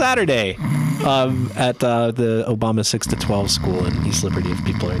also on Saturday at the Obama 6 to 12 school in East Liberty if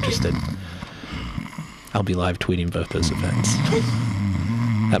people are interested. I'll be live tweeting both those events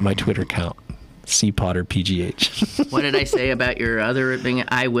at my Twitter account, CPotterPGH. What did I say about your other thing?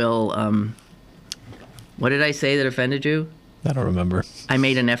 I will. What did I say that offended you? I don't remember. I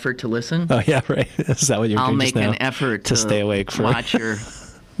made an effort to listen. Oh yeah, right. Is that what you're doing just now? I'll make an effort to stay awake for watch your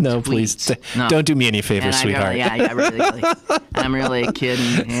No, tweets. Please. No. Don't do me any favors, sweetheart. Really. I'm really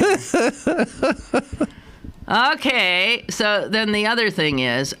kidding here. Okay, so then the other thing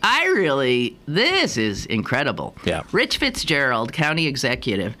is, this is incredible. Yeah. Rich Fitzgerald, county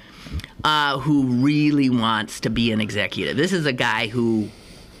executive, who really wants to be an executive. This is a guy who...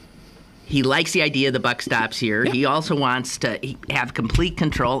 He likes the idea the buck stops here. Yeah. He also wants to have complete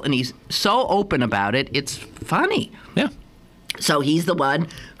control, and he's so open about it, it's funny. Yeah. So he's the one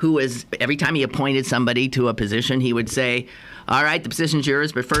who is, every time he appointed somebody to a position, he would say, all right, the position's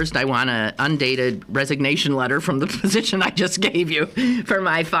yours, but first I want an undated resignation letter from the position I just gave you for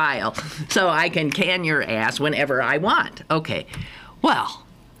my file, so I can your ass whenever I want. Okay. Well,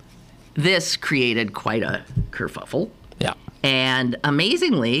 this created quite a kerfuffle. Yeah. And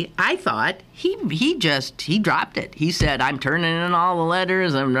amazingly, I thought he dropped it. He said, I'm turning in all the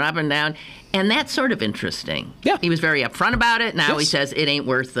letters, I'm dropping down. And that's sort of interesting. Yeah. He was very upfront about it. Now he says, it ain't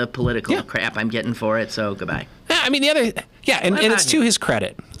worth the political crap I'm getting for it, so goodbye. I mean, and it's to his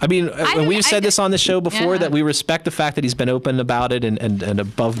credit. I mean, when we've said this on the show before, that we respect the fact that he's been open about it and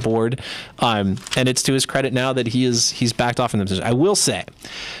above board. And it's to his credit now that he's backed off in the position. I will say,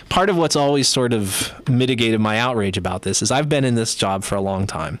 part of what's always sort of mitigated my outrage about this is I've been in this job for a long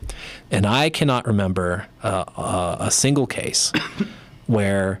time, and I cannot remember a single case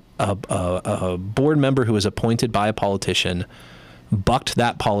where a board member who was appointed by a politician bucked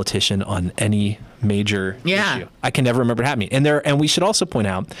that politician on any major issue. I can never remember it happening. And we should also point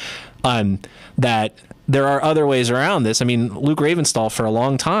out that there are other ways around this. I mean, Luke Ravenstall for a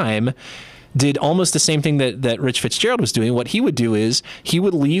long time did almost the same thing that Rich Fitzgerald was doing. What he would do is he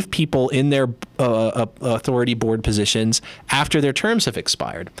would leave people in their authority board positions after their terms have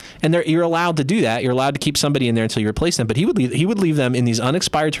expired. And you're allowed to do that. You're allowed to keep somebody in there until you replace them. But he would leave them in these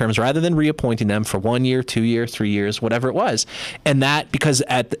unexpired terms rather than reappointing them for 1 year, 2 year, 3 years, whatever it was. And that because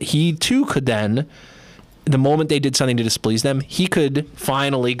he too could then, the moment they did something to displease them, he could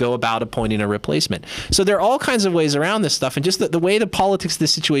finally go about appointing a replacement. So there are all kinds of ways around this stuff. And just the way the politics of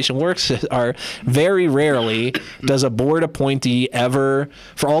this situation works are very rarely does a board appointee ever,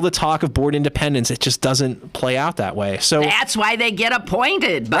 for all the talk of board independence, it just doesn't play out that way. So that's why they get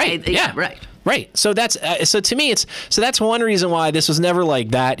appointed. Right. So that's to me that's one reason why this was never like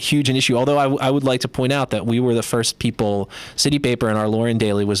that huge an issue. Although I would like to point out that we were the first people, City Paper and our Lauren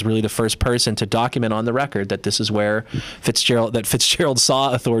Daily was really the first person to document on the record that this is where Fitzgerald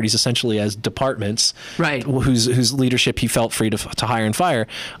saw authorities essentially as departments, right? Whose leadership he felt free to hire and fire.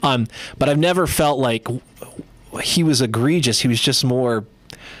 But I've never felt like he was egregious. He was just more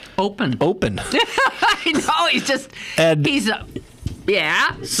open. I know.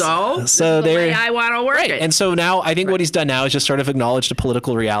 Yeah, so this is So the way there, I want to work right. it. And so now I think what he's done now is just sort of acknowledge the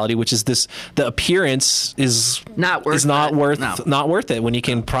political reality, which is the appearance is Not worth not it. worth No. not worth it when he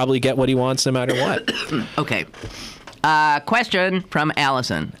can probably get what he wants no matter what. Okay. Question from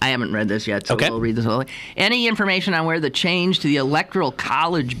Allison. I haven't read this yet, so Okay. we'll read this whole. Any information on where the change to the Electoral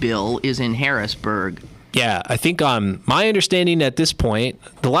College bill is in Harrisburg? Yeah, I think my understanding at this point,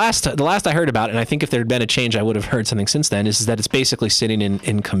 the last I heard about it, and I think if there had been a change, I would have heard something since then, is that it's basically sitting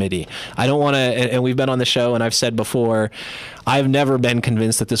in committee. I don't want to, and we've been on the show, and I've said before, I've never been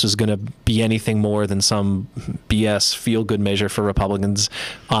convinced that this was going to be anything more than some BS feel-good measure for Republicans.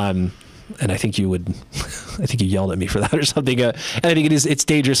 And I think you yelled at me for that or something. And I think it's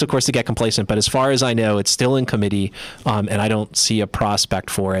dangerous, of course, to get complacent. But as far as I know, it's still in committee, and I don't see a prospect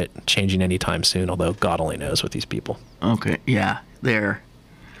for it changing anytime soon, although God only knows with these people. Okay, yeah, there.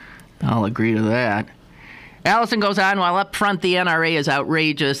 I'll agree to that. Allison goes on, while up front the NRA is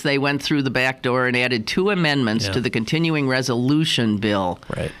outrageous, they went through the back door and added 2 amendments to the continuing resolution bill.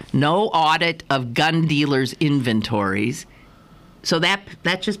 Right. No audit of gun dealers' inventories. So that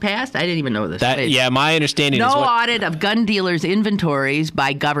just passed? I didn't even know this. Yeah, my understanding is no audit of gun dealers' inventories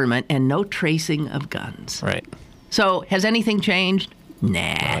by government and no tracing of guns. Right. So has anything changed?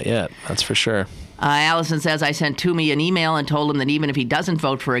 Nah. Not yet, that's for sure. Allison says, I sent Toomey an email and told him that even if he doesn't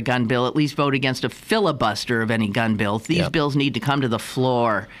vote for a gun bill, at least vote against a filibuster of any gun bill. These bills need to come to the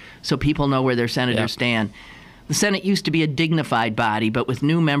floor so people know where their senators stand. The Senate used to be a dignified body, but with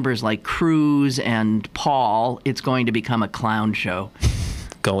new members like Cruz and Paul, it's going to become a clown show.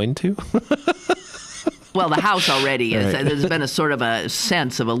 Going to? Well, the House already is. Right. There's been a sort of a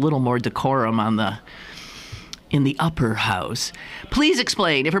sense of a little more decorum in the upper house. Please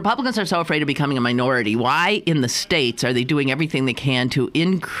explain, if Republicans are so afraid of becoming a minority, why in the states are they doing everything they can to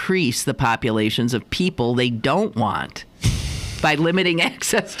increase the populations of people they don't want? By limiting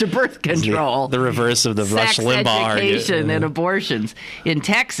access to birth control. The reverse of the Rush Limbaugh education and abortions. In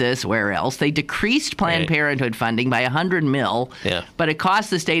Texas, where else, they decreased Planned Parenthood funding by $100 million, but it cost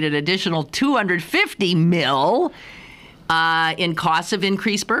the state an additional $250 million in costs of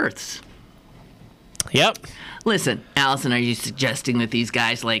increased births. Yep. Listen, Allison, are you suggesting that these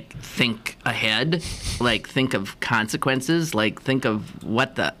guys, think ahead? Think of consequences? Think of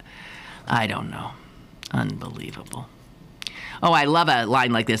what the... I don't know. Unbelievable. Oh, I love a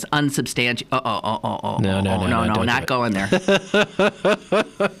line like this. Unsubstantiated. No, not going there.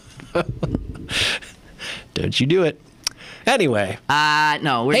 Don't you do it. Anyway.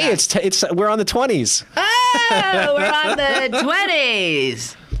 No, we're not. It's we're on the 20s. Oh, we're on the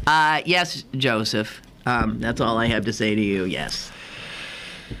 20s. Yes, Joseph. That's all I have to say to you. Yes.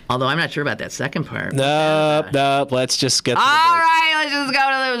 Although I'm not sure about that second part. Nope. Let's just get. All right, let's just go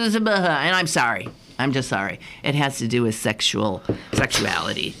to the. And I'm sorry. I'm just sorry. It has to do with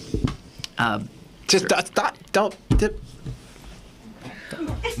sexuality. Just don't.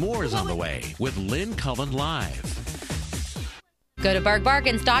 More is on the way with Lynn Cullen Live. Go to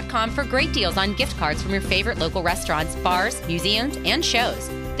bergbargains.com for great deals on gift cards from your favorite local restaurants, bars, museums, and shows.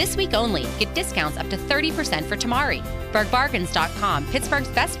 This week only, get discounts up to 30% for Tamari. bergbargains.com, Pittsburgh's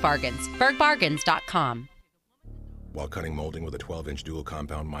best bargains. bergbargains.com. While cutting molding with a 12-inch dual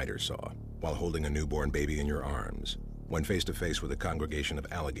compound miter saw, while holding a newborn baby in your arms, when face-to-face with a congregation of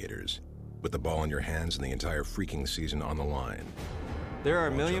alligators, with the ball in your hands and the entire freaking season on the line. There are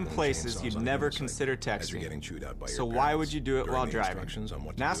a million places you'd never consider texting, so why would you do it while driving?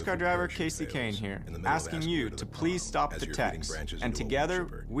 NASCAR driver Casey Kane here, asking you to please stop the text, and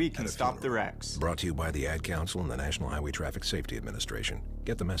together we can stop the wrecks. Brought to you by the Ad Council and the National Highway Traffic Safety Administration.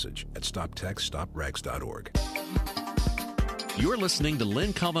 Get the message at stoptextstopwrecks.org. You're listening to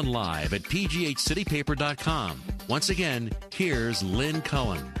Lynn Cullen Live at pghcitypaper.com. Once again, here's Lynn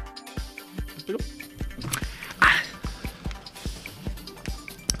Cullen.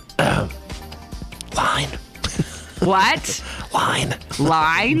 Line. What? Line.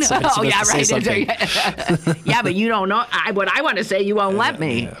 Line? Oh, yeah, right. Yeah, but you don't know. What I want to say, you won't let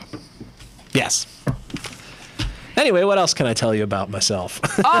me. Yeah. Yes. Anyway, what else can I tell you about myself?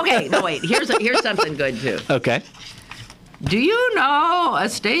 Okay, no, wait. Here's something good, too. Okay. Do you know a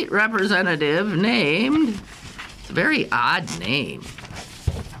state representative named, it's a very odd name,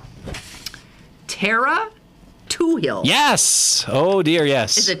 Tara Toohil? Yes. Oh, dear,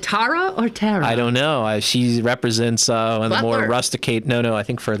 yes. Is it Tara or Tara? I don't know. She represents one of the more Butler. rusticate. No, I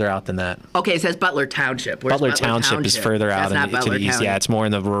think further out than that. Okay, it says Butler Township. Where's Butler Township is further out to the east. Yeah, it's more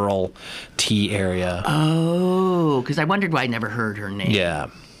in the rural T area. Oh, because I wondered why I never heard her name.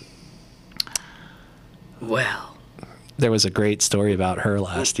 Yeah. Well. There was a great story about her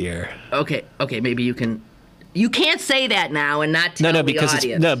last year. Okay, maybe you can You can't say that now and not tell the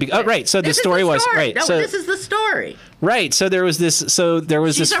audience. Right. So the story was right. No, so this is the story. Right. So there was this. She's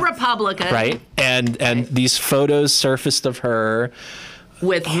a Republican. Right. And these photos surfaced of her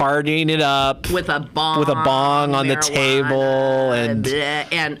with partying it up with a bong on the table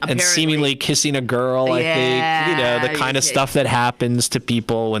and seemingly kissing a girl. I think the kind of stuff that happens to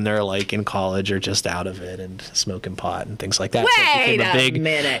people when they're like in college or just out of it and smoking pot and things like that. Wait a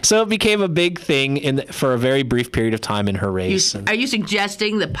minute. So it became a big thing for a very brief period of time in her race. Are you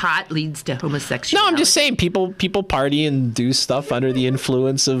suggesting that pot leads to homosexuality? No, I'm just saying people party and do stuff under the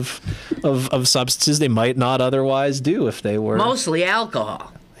influence of substances they might not otherwise do if they were mostly alcohol.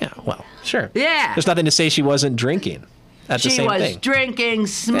 Yeah, well, sure. Yeah. There's nothing to say she wasn't drinking at the same thing. She was drinking,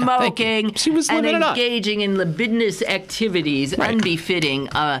 smoking, she was and engaging in libidinous activities unbefitting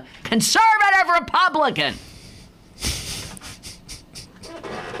a conservative Republican.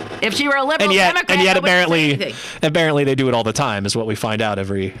 If she were a liberal Democrat, and yet apparently they do it all the time, is what we find out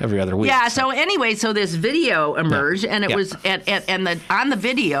every other week. Yeah. So anyway, this video emerged, and it was on the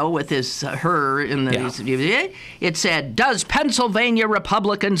video with this her in the it said, "Does Pennsylvania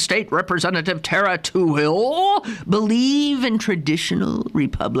Republican State Representative Tara Toohil believe in traditional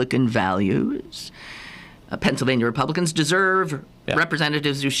Republican values? Pennsylvania Republicans deserve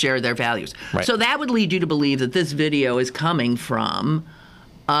representatives who share their values." Right. So that would lead you to believe that this video is coming from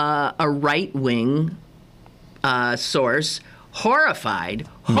a right-wing source, horrified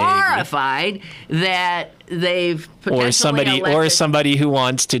that they've potentially or somebody who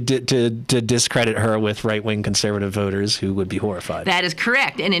wants to discredit her with right-wing conservative voters who would be horrified. That is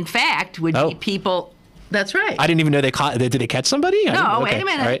correct, and in fact would be people. That's right. I didn't even know did they catch somebody? No, wait a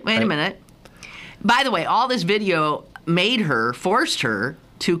minute. Wait a minute. By the way, all this video forced her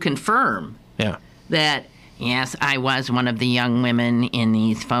to confirm that. Yes, I was one of the young women in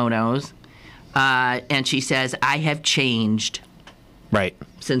these photos. And she says, I have changed. Right.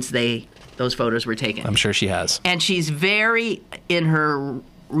 Since those photos were taken. I'm sure she has. And she's in her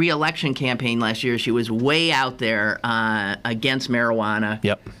re-election campaign last year, she was way out there against marijuana.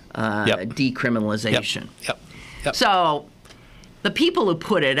 Decriminalization. Yep. So the people who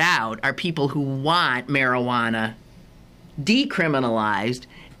put it out are people who want marijuana decriminalized,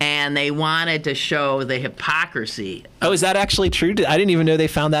 and they wanted to show the hypocrisy. Oh, is that actually true? I didn't even know they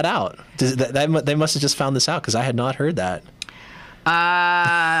found that out. They must have just found this out because I had not heard that.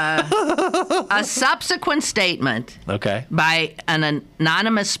 A subsequent statement by an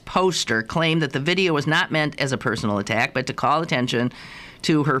anonymous poster claimed that the video was not meant as a personal attack, but to call attention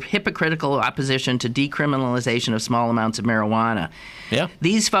to her hypocritical opposition to decriminalization of small amounts of marijuana. Yeah.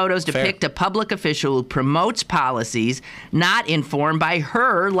 These photos depict a public official who promotes policies not informed by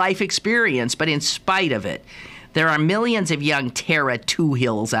her life experience, but in spite of it. There are millions of young Tara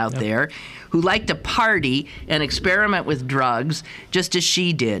Toohils out there who like to party and experiment with drugs just as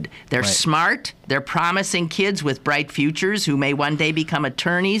she did. They're smart. They're promising kids with bright futures who may one day become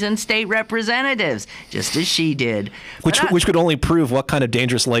attorneys and state representatives, just as she did. Which could only prove what kind of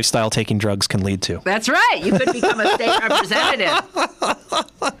dangerous lifestyle taking drugs can lead to. That's right. You could become a state representative.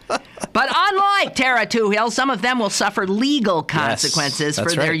 But unlike Tara Toohil, some of them will suffer legal consequences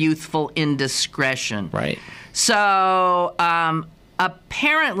for their youthful indiscretion. Right. So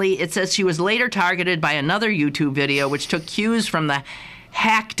apparently it says she was later targeted by another YouTube video which took cues from the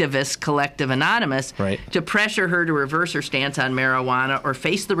hacktivist collective Anonymous to pressure her to reverse her stance on marijuana or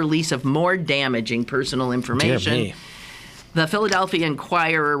face the release of more damaging personal information. Dear me. The Philadelphia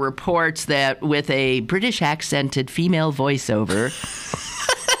Inquirer reports that with a British accented female voiceover,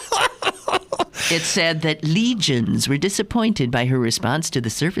 it said that legions were disappointed by her response to the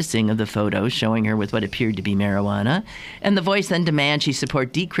surfacing of the photos showing her with what appeared to be marijuana, and the voice then demands she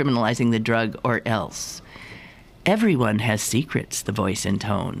support decriminalizing the drug or else. Everyone has secrets, the voice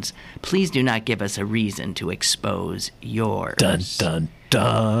intones. Please do not give us a reason to expose yours. Dun, dun,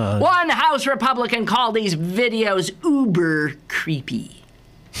 dun. One House Republican called these videos uber creepy.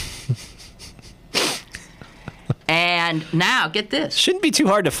 And now, get this. Shouldn't be too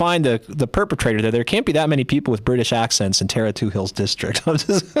hard to find the perpetrator there. There can't be that many people with British accents in Tara Toohil's district. But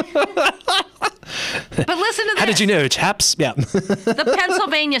listen to this. How did you know, chaps? Yeah. The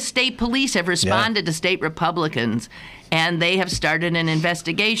Pennsylvania State Police have responded to state Republicans, and they have started an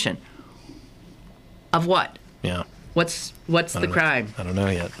investigation. Of what? Yeah. What's the crime? I don't know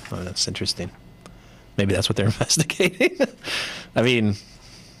yet. Oh, that's interesting. Maybe that's what they're investigating. I mean...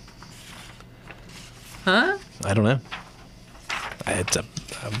 Huh? I don't know.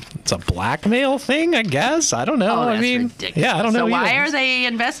 It's a blackmail thing, I guess. I don't know. Oh, that's ridiculous. Yeah, I don't know. So why are they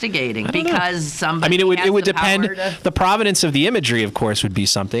investigating? Because somebody. I mean, it would depend. To... The provenance of the imagery, of course, would be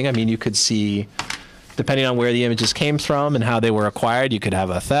something. I mean, you could see Depending on where the images came from and how they were acquired, you could have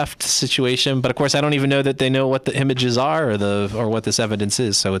a theft situation. But of course, I don't even know that they know what the images are or what this evidence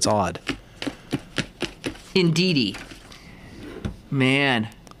is, so it's odd. Indeedy. Man,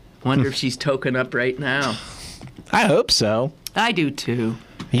 wonder if she's token up right now. I hope so. I do too.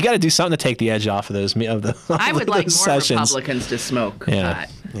 You got to do something to take the edge off of those. I would like more sessions. Republicans to smoke. Yeah.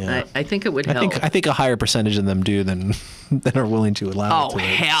 I think it would help. I think a higher percentage of them do than are willing to allow it to. Oh,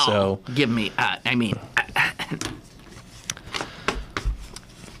 hell. So, give me,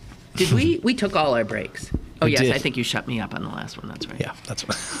 did we took all our breaks? Oh, yes, did. I think you shut me up on the last one. That's right. Yeah, that's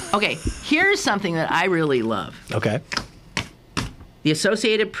right. Okay, here's something that I really love. Okay. The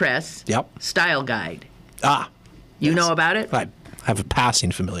Associated Press Yep. Style Guide. You know about it? I have a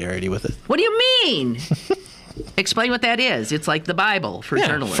passing familiarity with it. What do you mean? Explain what that is. It's like the Bible for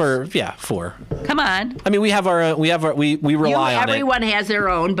journalists. For. Come on. I mean, we rely on it. Everyone has their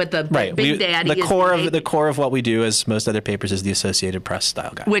own, but the big daddy is the core of what we do, as most other papers, is the Associated Press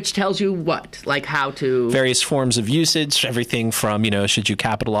Style Guide, which tells you what, like how to various forms of usage, everything from should you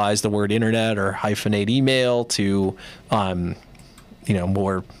capitalize the word internet or hyphenate email to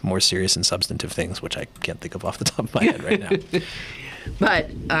more serious and substantive things, which I can't think of off the top of my head right now. But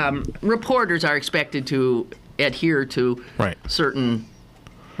reporters are expected to adhere to certain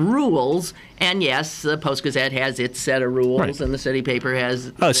rules. And yes, the Post-Gazette has its set of rules, and the City Paper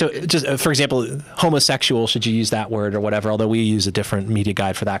has... Oh, so just, for example, homosexual, should you use that word or whatever, although we use a different media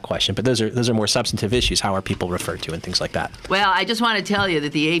guide for that question. But those are more substantive issues. How are people referred to and things like that? Well, I just want to tell you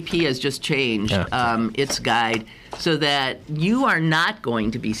that the AP has just changed its guide so that you are not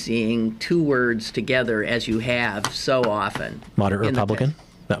going to be seeing two words together as you have so often. Moderate Republican?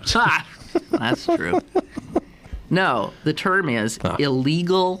 No. That's true. No, the term is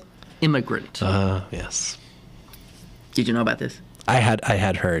illegal immigrant. Yes. Did you know about this? I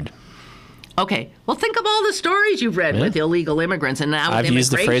had heard. Okay. Well, think of all the stories you've read with illegal immigrants, and now I've with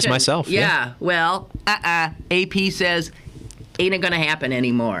used the phrase myself. Yeah. Well, AP says ain't it going to happen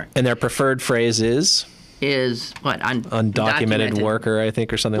anymore. And their preferred phrase is what? Undocumented worker, I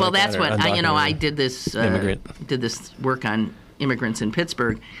think, or something like that. Well, that's what I did this immigrant. Did this work on immigrants in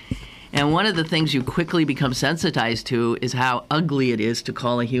Pittsburgh. And one of the things you quickly become sensitized to is how ugly it is to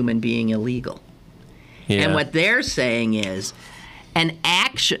call a human being illegal. Yeah. And what they're saying is an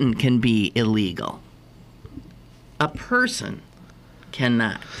action can be illegal. A person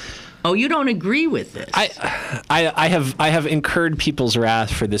cannot. Oh, you don't agree with this? I have incurred people's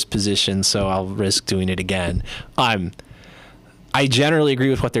wrath for this position, so I'll risk doing it again. I generally agree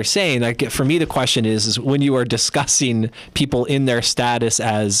with what they're saying. Like, for me, the question is when you are discussing people in their status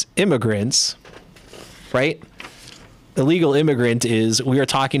as immigrants, right? Illegal immigrant is, we are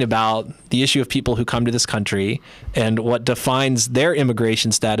talking about the issue of people who come to this country and what defines their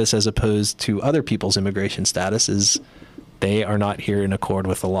immigration status as opposed to other people's immigration status is they are not here in accord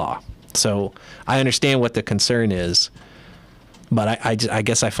with the law. So I understand what the concern is, but I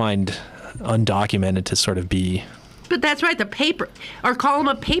guess I find undocumented to sort of be... But that's right, or call them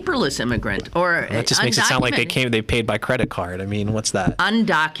a paperless immigrant, or that just makes it sound like they paid by credit card. I mean, what's that?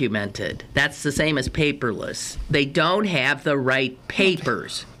 Undocumented. That's the same as paperless. They don't have the right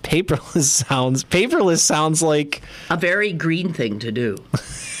papers. Paperless sounds like a very green thing to do.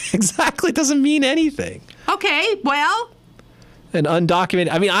 Exactly, it doesn't mean anything. Okay, well. And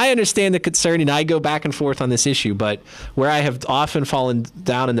undocumented. I mean, I understand the concern, and I go back and forth on this issue, but where I have often fallen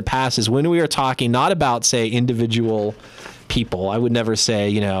down in the past is when we are talking not about, say, individual people. I would never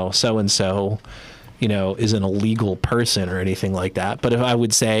say, so-and-so, is an illegal person or anything like that. But if I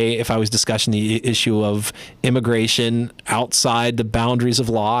was discussing the issue of immigration outside the boundaries of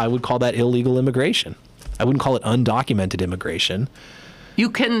law, I would call that illegal immigration. I wouldn't call it undocumented immigration. You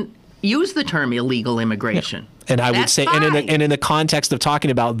can use the term illegal immigration. Yeah. And I would say, and in the context of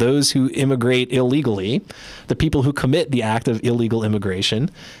talking about those who immigrate illegally, the people who commit the act of illegal immigration,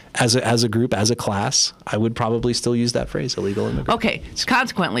 as a group, as a class, I would probably still use that phrase, illegal immigration. Okay.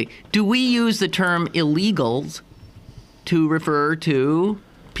 Consequently, do we use the term illegals to refer to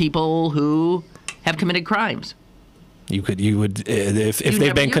people who have committed crimes? You would, if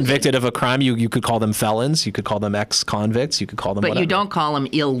they've been convicted of a crime, you could call them felons. You could call them ex-convicts. You could call them. But whatever. You don't call them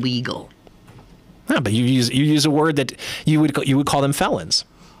illegal. No, but you use a word that you would call them felons.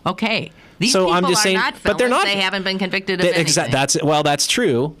 Okay. These people are not felons. But they're not. They haven't been convicted of anything. That's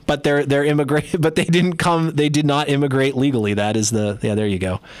true. But they're immigrant. But they did not immigrate legally. That is there you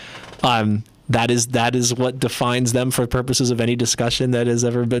go. That is what defines them for purposes of any discussion that has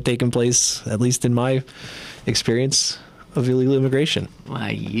ever been taken place, at least in my experience of illegal immigration.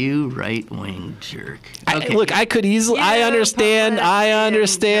 Why, you right-wing jerk. Okay. Look, I could easily. I understand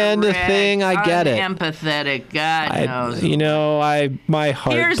the thing. I get it. Empathetic. God knows. My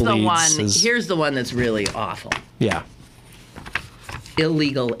heart bleeds. Here's the one that's really awful. Yeah.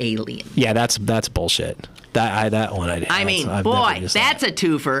 Illegal alien. Yeah, that's bullshit. That one. That's a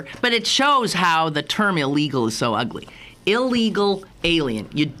twofer. But it shows how the term illegal is so ugly. Illegal alien.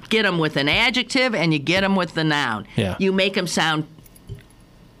 You get them with an adjective and you get them with the noun. Yeah. You make them sound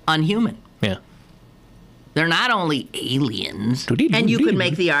unhuman. Yeah. They're not only aliens. And you could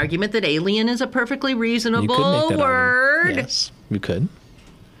make the argument that alien is a perfectly reasonable word. Yes, you could.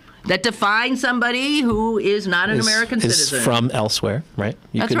 That defines somebody who is not an American citizen. Is from elsewhere, right?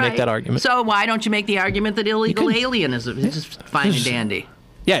 You could make that argument. So why don't you make the argument that illegal alien is just fine and dandy?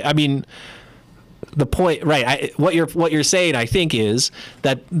 Yeah, I mean, the point, right? What you're saying, I think, is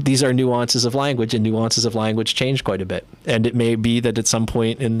that these are nuances of language, and nuances of language change quite a bit. And it may be that at some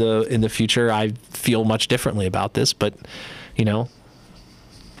point in the future, I feel much differently about this. But,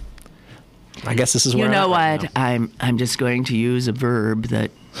 I guess this is where I'm just going to use a verb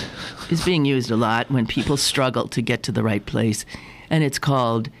that is being used a lot when people struggle to get to the right place, and it's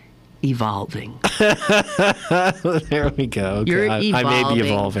called evolving. There we go. Okay. You're evolving, I may be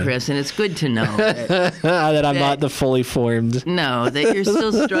evolving, Chris, and it's good to know that I'm not the fully formed. No, that you're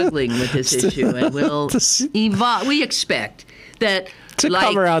still struggling with this issue, and we'll evolve. We expect that to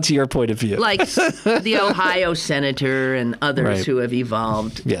come around to your point of view, like the Ohio senator and others who have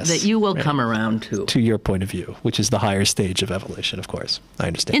evolved. Yes, that you will come around to your point of view, which is the higher stage of evolution. Of course, I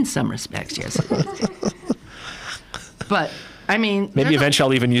understand. In some respects, yes. But I mean, maybe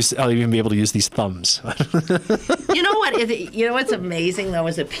eventually I'll even be able to use these thumbs. You know what? What's amazing though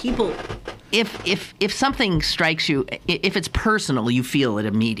is that people, if something strikes you, if it's personal, you feel it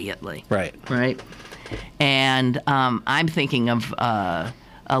immediately. Right. Right. And I'm thinking of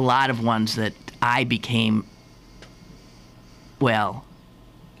a lot of ones that I became,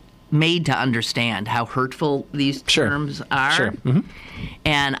 made to understand how hurtful these terms are. Sure. Mm-hmm.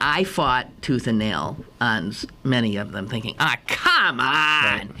 And I fought tooth and nail on many of them, thinking, come on.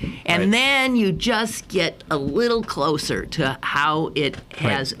 Right. And then you just get a little closer to how it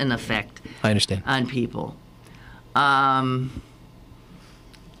has an effect on people. I'm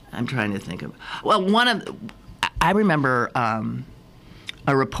trying to think of... I remember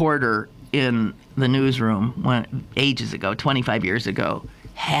a reporter in the newsroom ages ago, 25 years ago,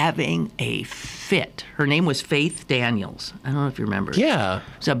 having a fit. Her name was Faith Daniels. I don't know if you remember. Yeah.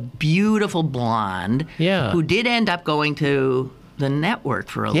 She's a beautiful blonde who did end up going to the network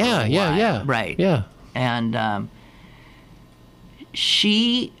for a little while. Yeah. Right. Yeah. And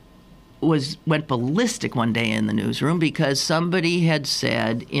she went ballistic one day in the newsroom because somebody had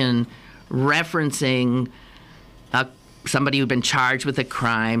said, in referencing somebody who'd been charged with a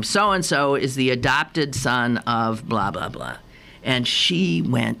crime, so-and-so is the adopted son of blah, blah, blah. And she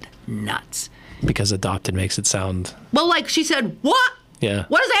went nuts. Because adopted makes it sound... Well, like she said, what? Yeah.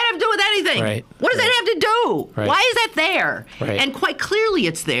 What does that have to do with anything? Right. What does that have to do? Right. Why is that there? Right. And quite clearly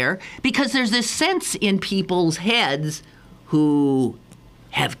it's there because there's this sense in people's heads who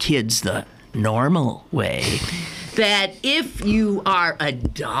have kids the normal way that if you are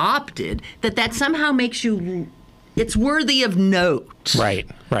adopted, that somehow makes you... It's worthy of note. Right.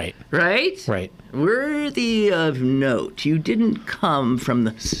 Worthy of note. You didn't come from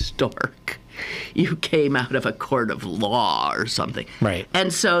the stork. You came out of a court of law or something. Right.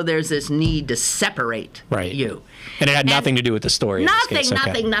 And so there's this need to separate you. And it had nothing to do with the story. Nothing.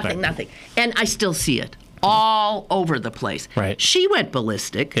 And I still see it all over the place. Right. She went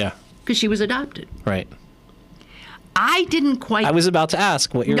ballistic. Yeah. Because she was adopted. Right. I didn't quite... I was about to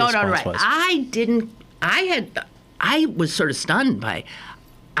ask what your response was. I was sort of stunned by...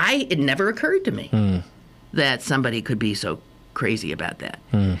 It never occurred to me that somebody could be so crazy about that.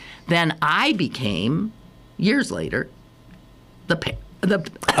 Then I became, years later, I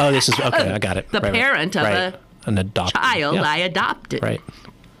got it. The parent of an adopted child I adopted. Right.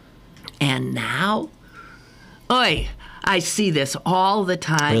 And now, I see this all the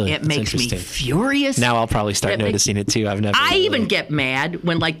time. Really? It makes me furious. Now I'll probably start noticing it too. I even get mad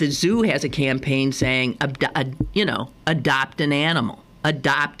when, like, the zoo has a campaign saying, adopt an animal,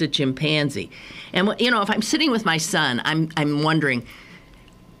 adopt a chimpanzee. And if I'm sitting with my son, I'm wondering,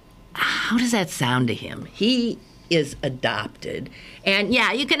 how does that sound to him? He is adopted. And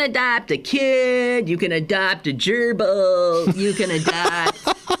yeah, you can adopt a kid, you can adopt a gerbil, you can adopt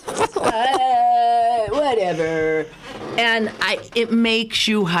whatever. And it makes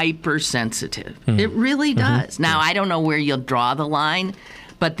you hypersensitive. It really does. Now, I don't know where you'll draw the line,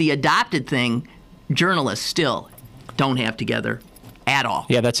 but the adopted thing, journalists still don't have together at all.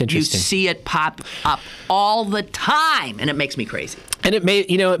 Yeah, that's interesting. You see it pop up all the time, and it makes me crazy. And it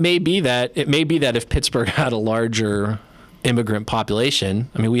may be that if Pittsburgh had a larger immigrant population,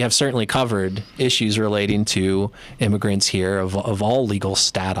 I mean, we have certainly covered issues relating to immigrants here of all legal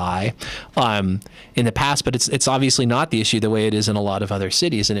stati in the past, but it's obviously not the issue the way it is in a lot of other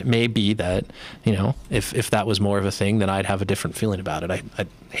cities. And it may be that, if that was more of a thing, then I'd have a different feeling about it. I'd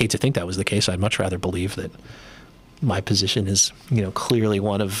hate to think that was the case. I'd much rather believe that my position is, clearly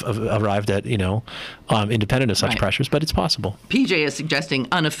one of arrived at, independent of such pressures, but it's possible. PJ is suggesting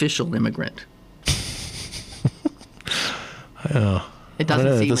unofficial immigrant. It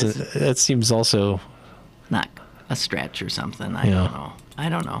doesn't seem it seems also not a stretch or something. I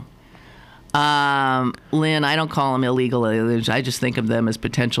don't know. Lynn, I don't call them illegal aliens. I just think of them as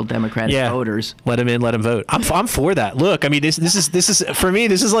potential Democratic voters. Let them in, let them vote. I'm for that. Look, I mean, this is for me.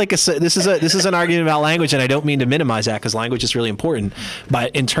 This is an argument about language, and I don't mean to minimize that because language is really important.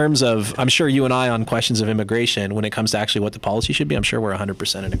 But in terms of, I'm sure you and I on questions of immigration, when it comes to actually what the policy should be, I'm sure we're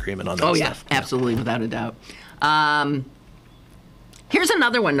 100% in agreement on that. Oh yeah, absolutely, without a doubt. Here's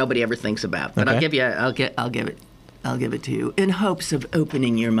another one nobody ever thinks about, but okay. I'll give it to you in hopes of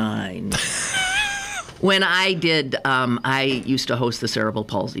opening your mind. When I did, I used to host the Cerebral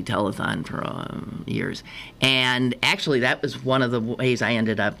Palsy Telethon for years, and actually that was one of the ways I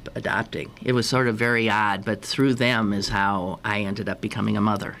ended up adopting. It was sort of very odd, but through them is how I ended up becoming a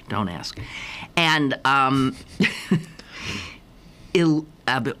mother. Don't ask. And what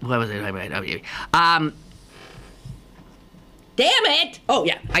was it? Damn it! Oh,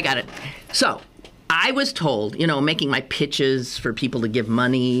 yeah, I got it. So, I was told, making my pitches for people to give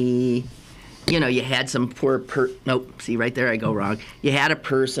money, you had some poor nope, see, right there I go wrong. You had a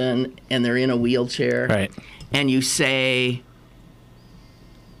person, and they're in a wheelchair. Right. And you say,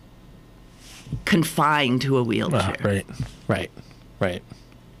 confined to a wheelchair. Right.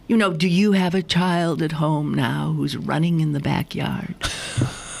 Do you have a child at home now who's running in the backyard?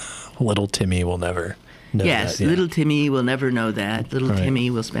 Little Timmy will never know that. Yeah. Little Timmy will never know that. Little Timmy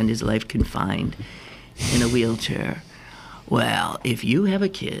will spend his life confined in a wheelchair. Well, if you have a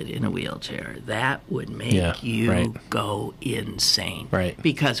kid in a wheelchair, that would make you go insane. Right.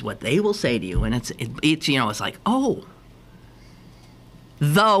 Because what they will say to you, and it's like, oh,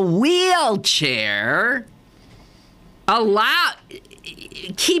 the wheelchair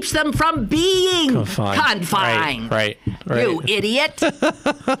keeps them from being confined. Right. You idiot.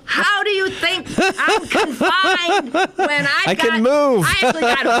 How do you think I'm confined when I can move? I actually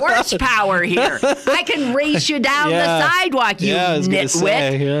got horsepower here. I can race you down the sidewalk, you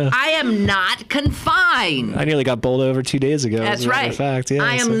nitwit. I am not confined. I nearly got bowled over 2 days ago. That's as a matter right. of fact. Yeah,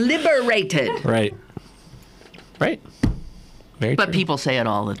 I am liberated. Right. Very but true. people say it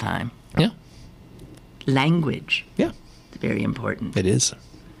all the time. Yeah. Language. Yeah. Very important. It is.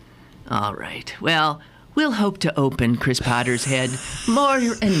 All right. Well, we'll hope to open Chris Potter's head more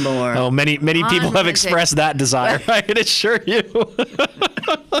and more. Oh, many people have expressed that desire. I can assure you.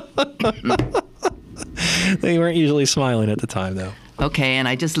 They weren't usually smiling at the time, though. Okay, and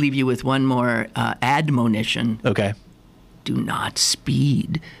I just leave you with one more admonition. Okay. Do not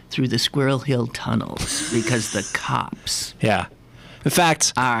speed through the Squirrel Hill Tunnels because the cops. Yeah. In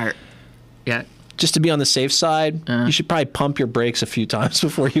fact, just to be on the safe side, you should probably pump your brakes a few times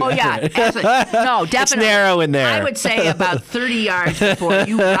before you enter it. No, definitely. It's narrow in there. I would say about 30 yards before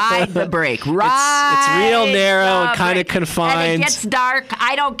you ride the brake. It's real narrow and kind of confined. And it gets dark.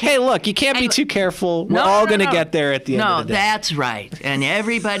 I don't care. Hey, look, you can't be too careful. We're all going to get there at the end of the day. No, that's right. And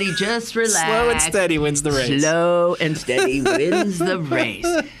everybody just relax. Slow and steady wins the race. Slow and steady wins the race.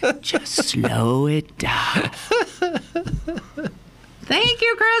 Just slow it down. Thank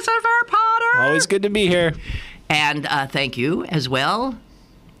you, Christopher Potter. Always good to be here. And thank you as well.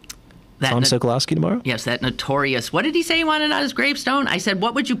 Tom Sokolowski tomorrow? Yes, that notorious. What did he say he wanted on his gravestone? I said,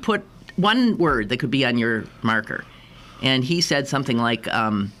 what would you put, one word that could be on your marker? And he said something like,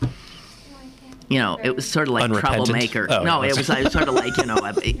 it was sort of like unrepentant? Troublemaker. Oh, no, it was sort of like,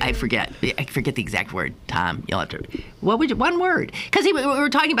 I forget the exact word. Tom, you'll have to. What would you, one word? Because we were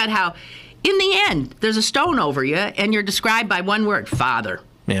talking about how, in the end, there's a stone over you, and you're described by one word, father.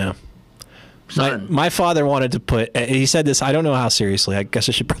 Yeah. Son. My father wanted to put, he said this, I don't know how seriously, I guess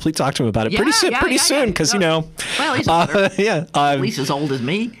I should probably talk to him about it pretty soon, because, Well, he's older. At least as old as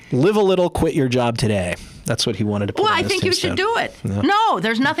me. Live a little, quit your job today. That's what he wanted to put on his I think tombstone. You should do it. Yeah. No,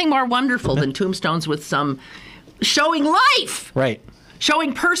 there's nothing more wonderful than tombstones with some showing life. Right.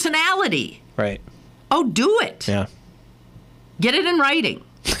 Showing personality. Right. Oh, do it. Yeah. Get it in writing.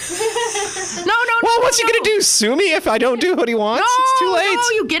 No. Well, what's he going to do? Sue me if I don't do what he wants? It's too late. No,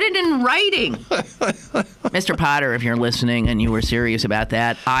 you get it in writing. Mr. Potter, if you're listening and you were serious about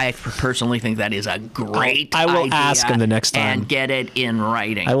that, I personally think that is a great I will idea, ask him the next time. And get it in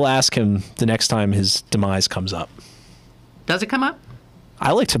writing. I will ask him the next time his demise comes up. Does it come up?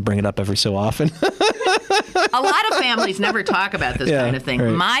 I like to bring it up every so often. A lot of families never talk about this kind of thing.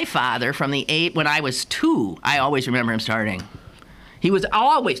 Right. My father, when I was 2, I always remember him starting. He was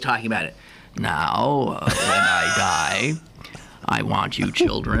always talking about it. Now, when I die, I want you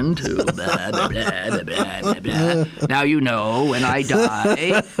children to blah, blah, blah, blah, blah, blah. Now you know when I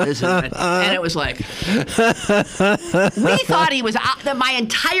die. And it was like, we thought he was, my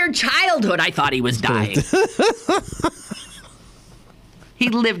entire childhood I thought he was dying. He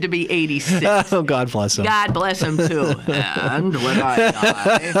lived to be 86. Oh, God bless him. God bless him, too. And when I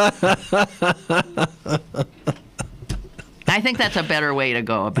die. I think that's a better way to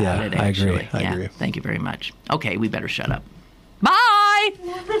go about it, actually. I agree. Thank you very much. Okay, we better shut up. Bye!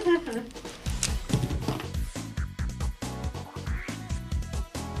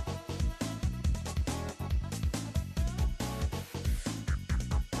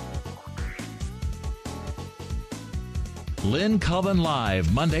 Lynn Cullen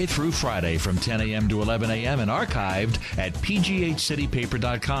Live, Monday through Friday from 10 a.m. to 11 a.m. and archived at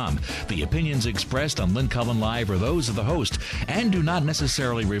pghcitypaper.com. The opinions expressed on Lynn Cullen Live are those of the host and do not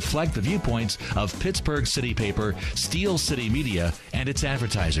necessarily reflect the viewpoints of Pittsburgh City Paper, Steel City Media, and its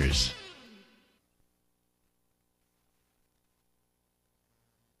advertisers.